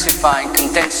 intensifying,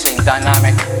 condensing,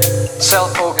 dynamic,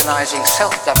 self-organizing,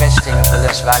 self-divesting of the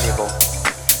less valuable,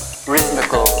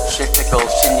 rhythmical, cyclical,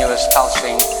 sinuous,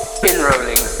 pulsing,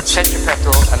 in-rolling,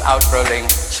 centripetal and out-rolling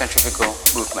centrifugal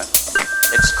movement.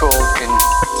 It's called, in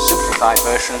simplified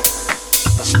version,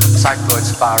 the cycloid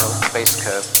spiral base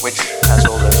curve, which has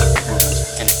all those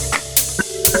movements in it.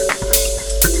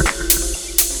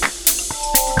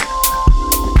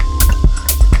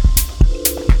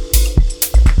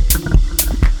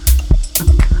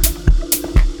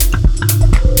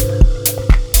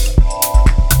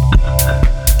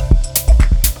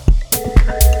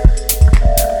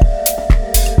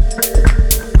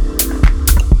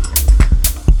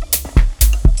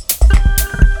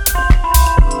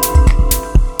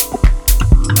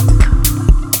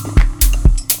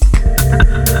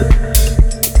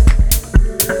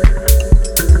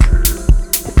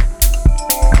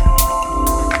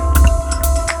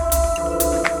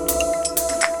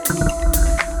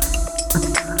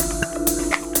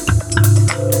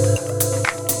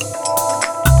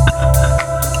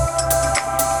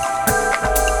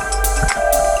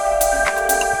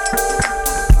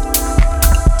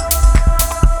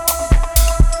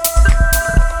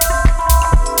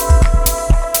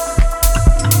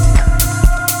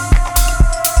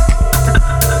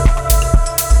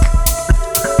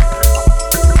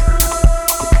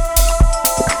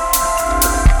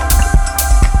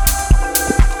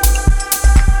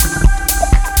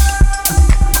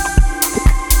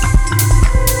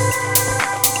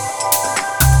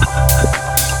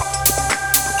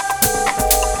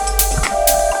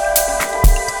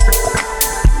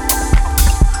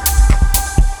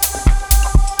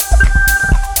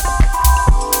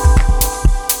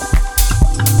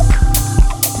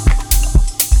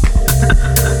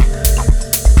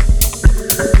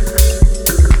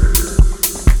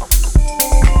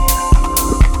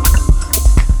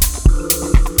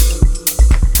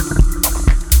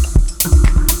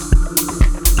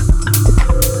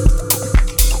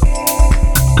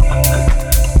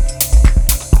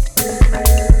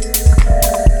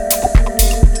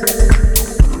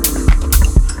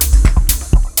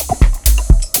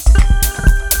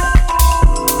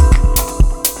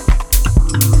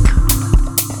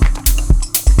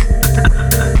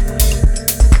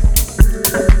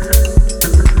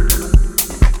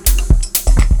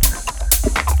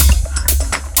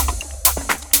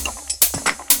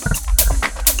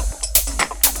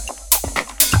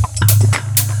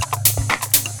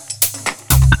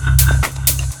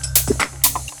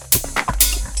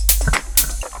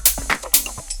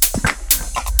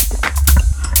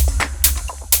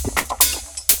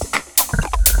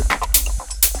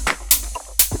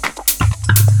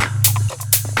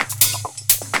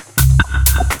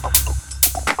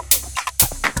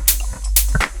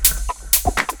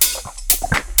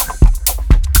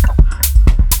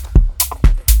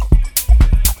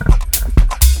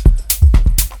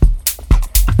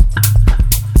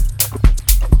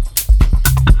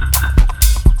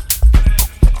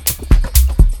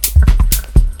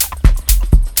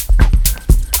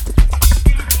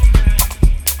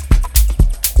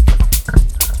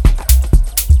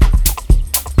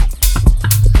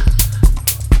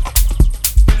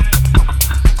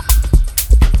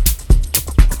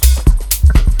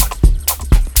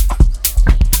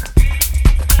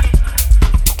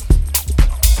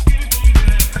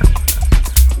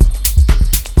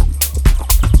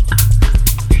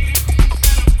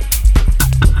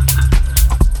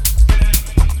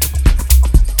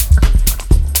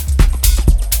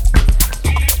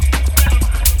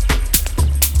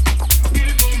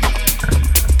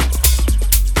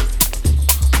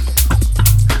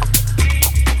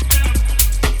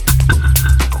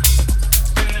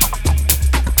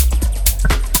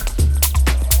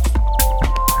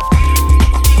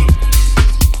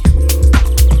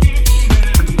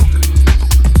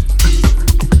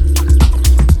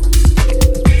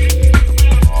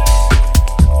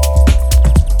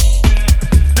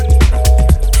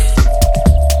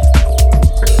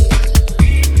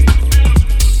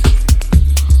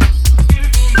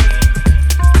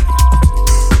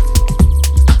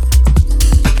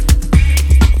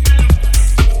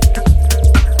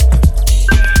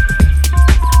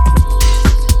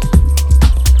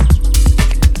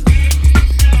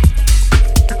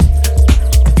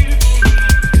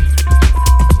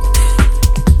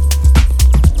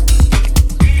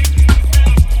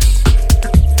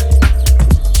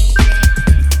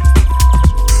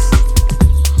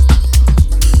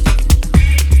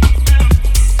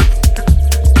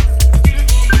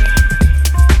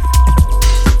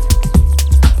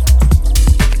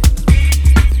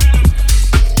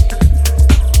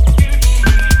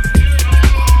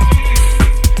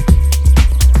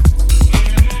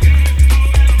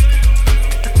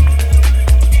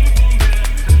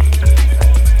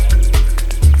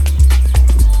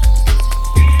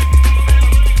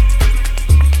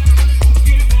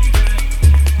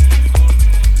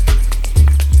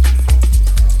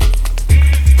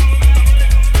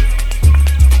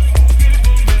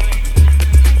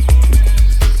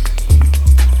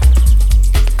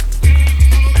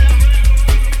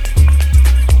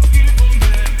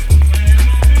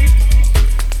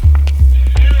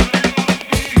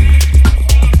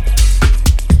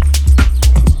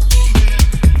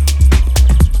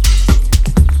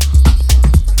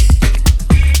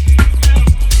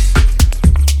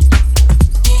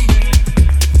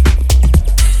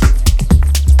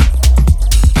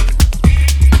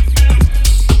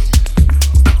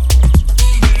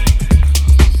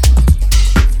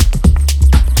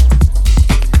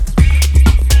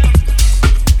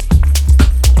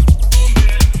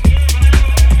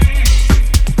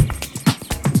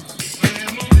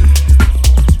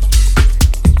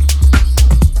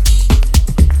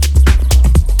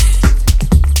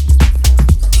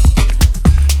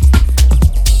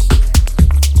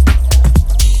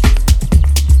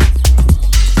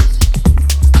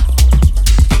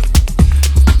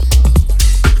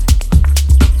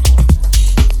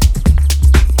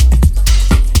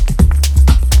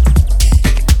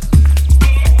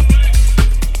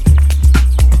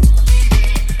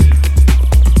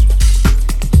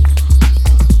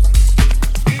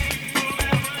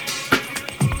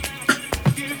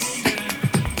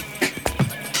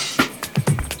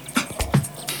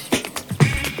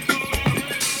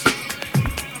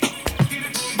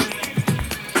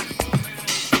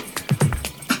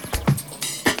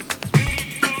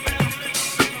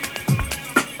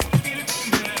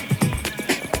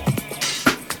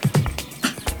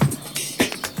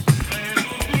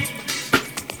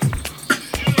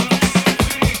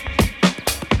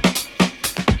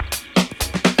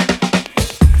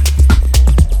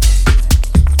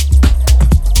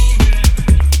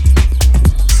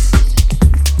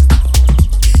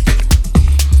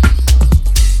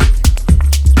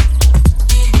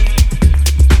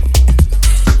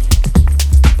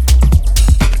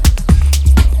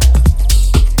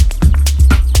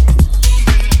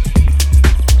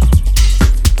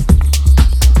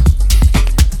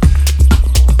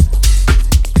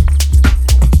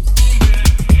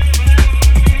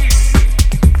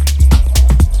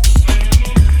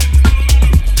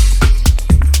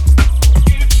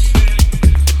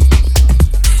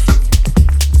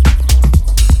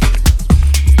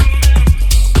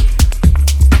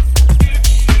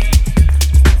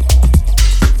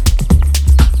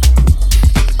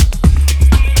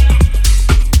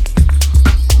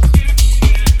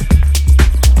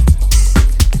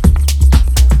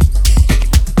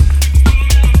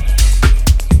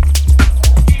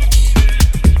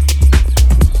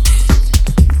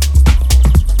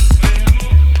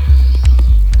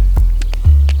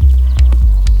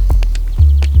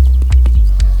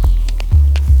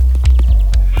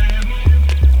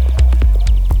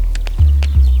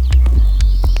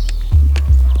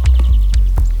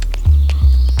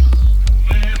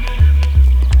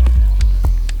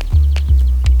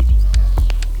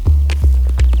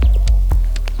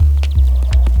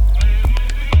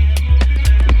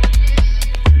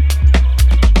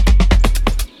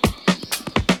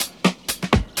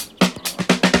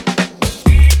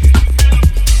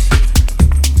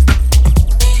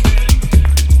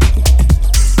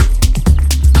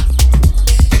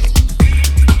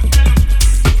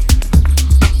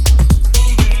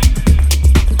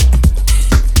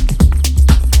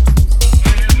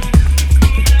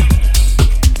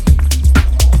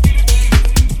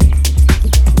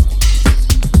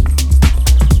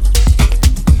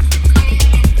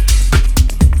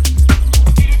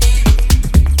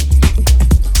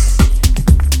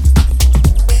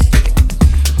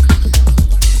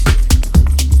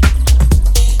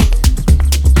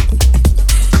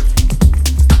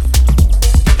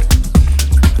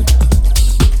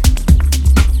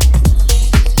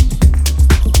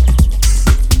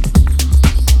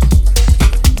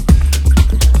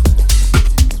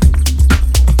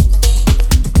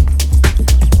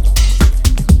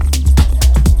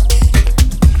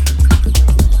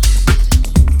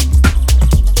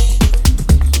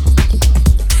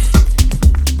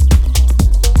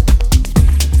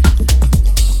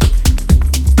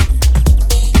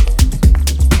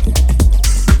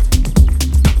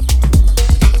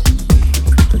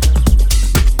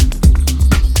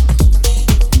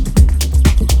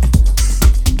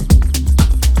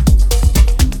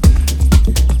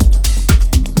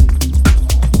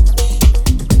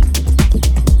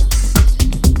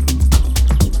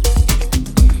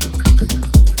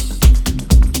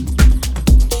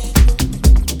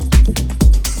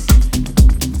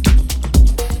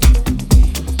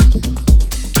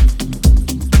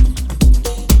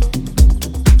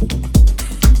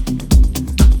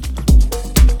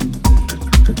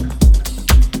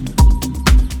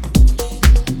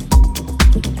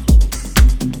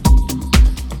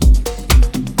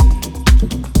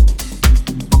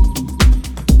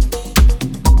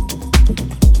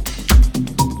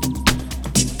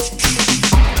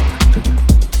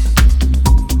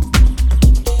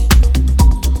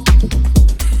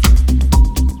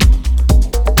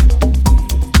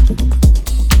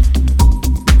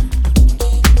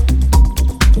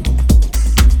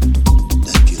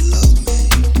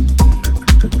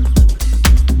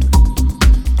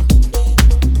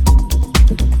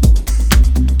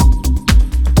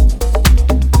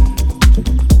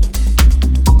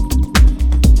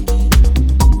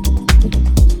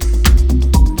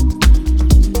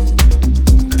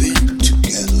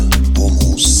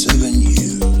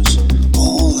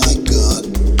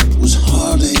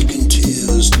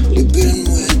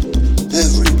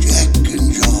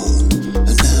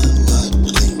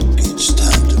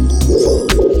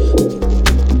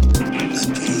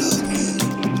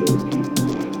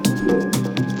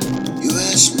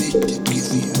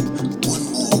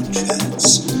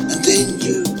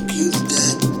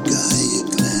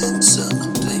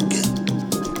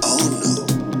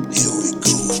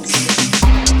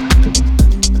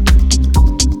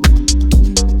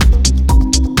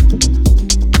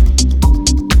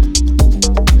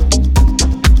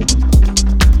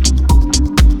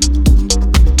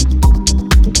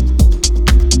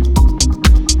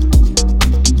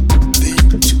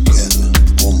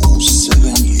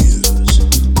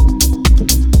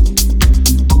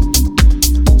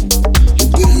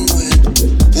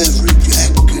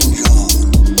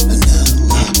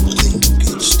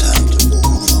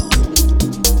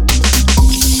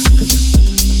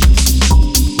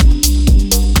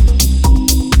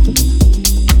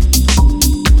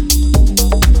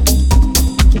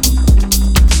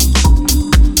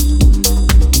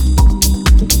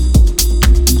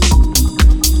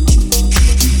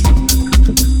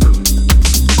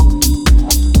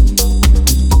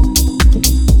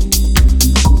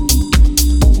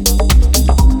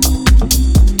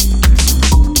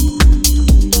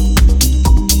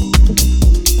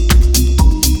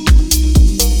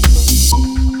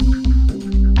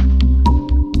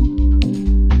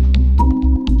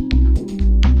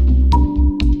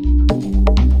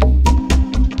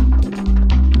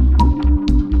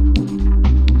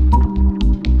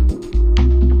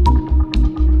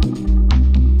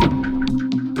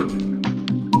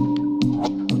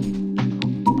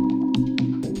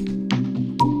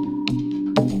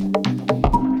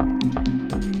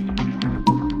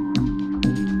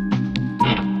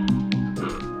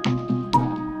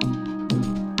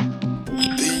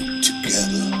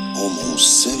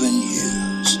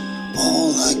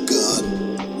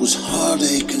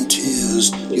 making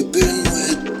tears. You've been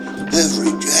with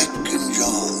every Jack and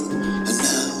John, and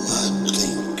now I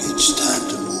think it's time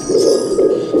to move on.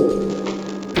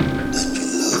 That you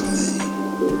love me.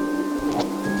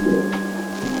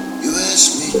 You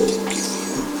asked me to give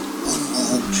you one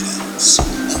more chance,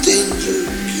 and then you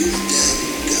give that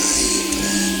guy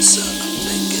pants up. I'm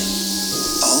thinking,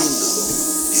 oh no,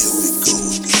 here we go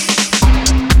again.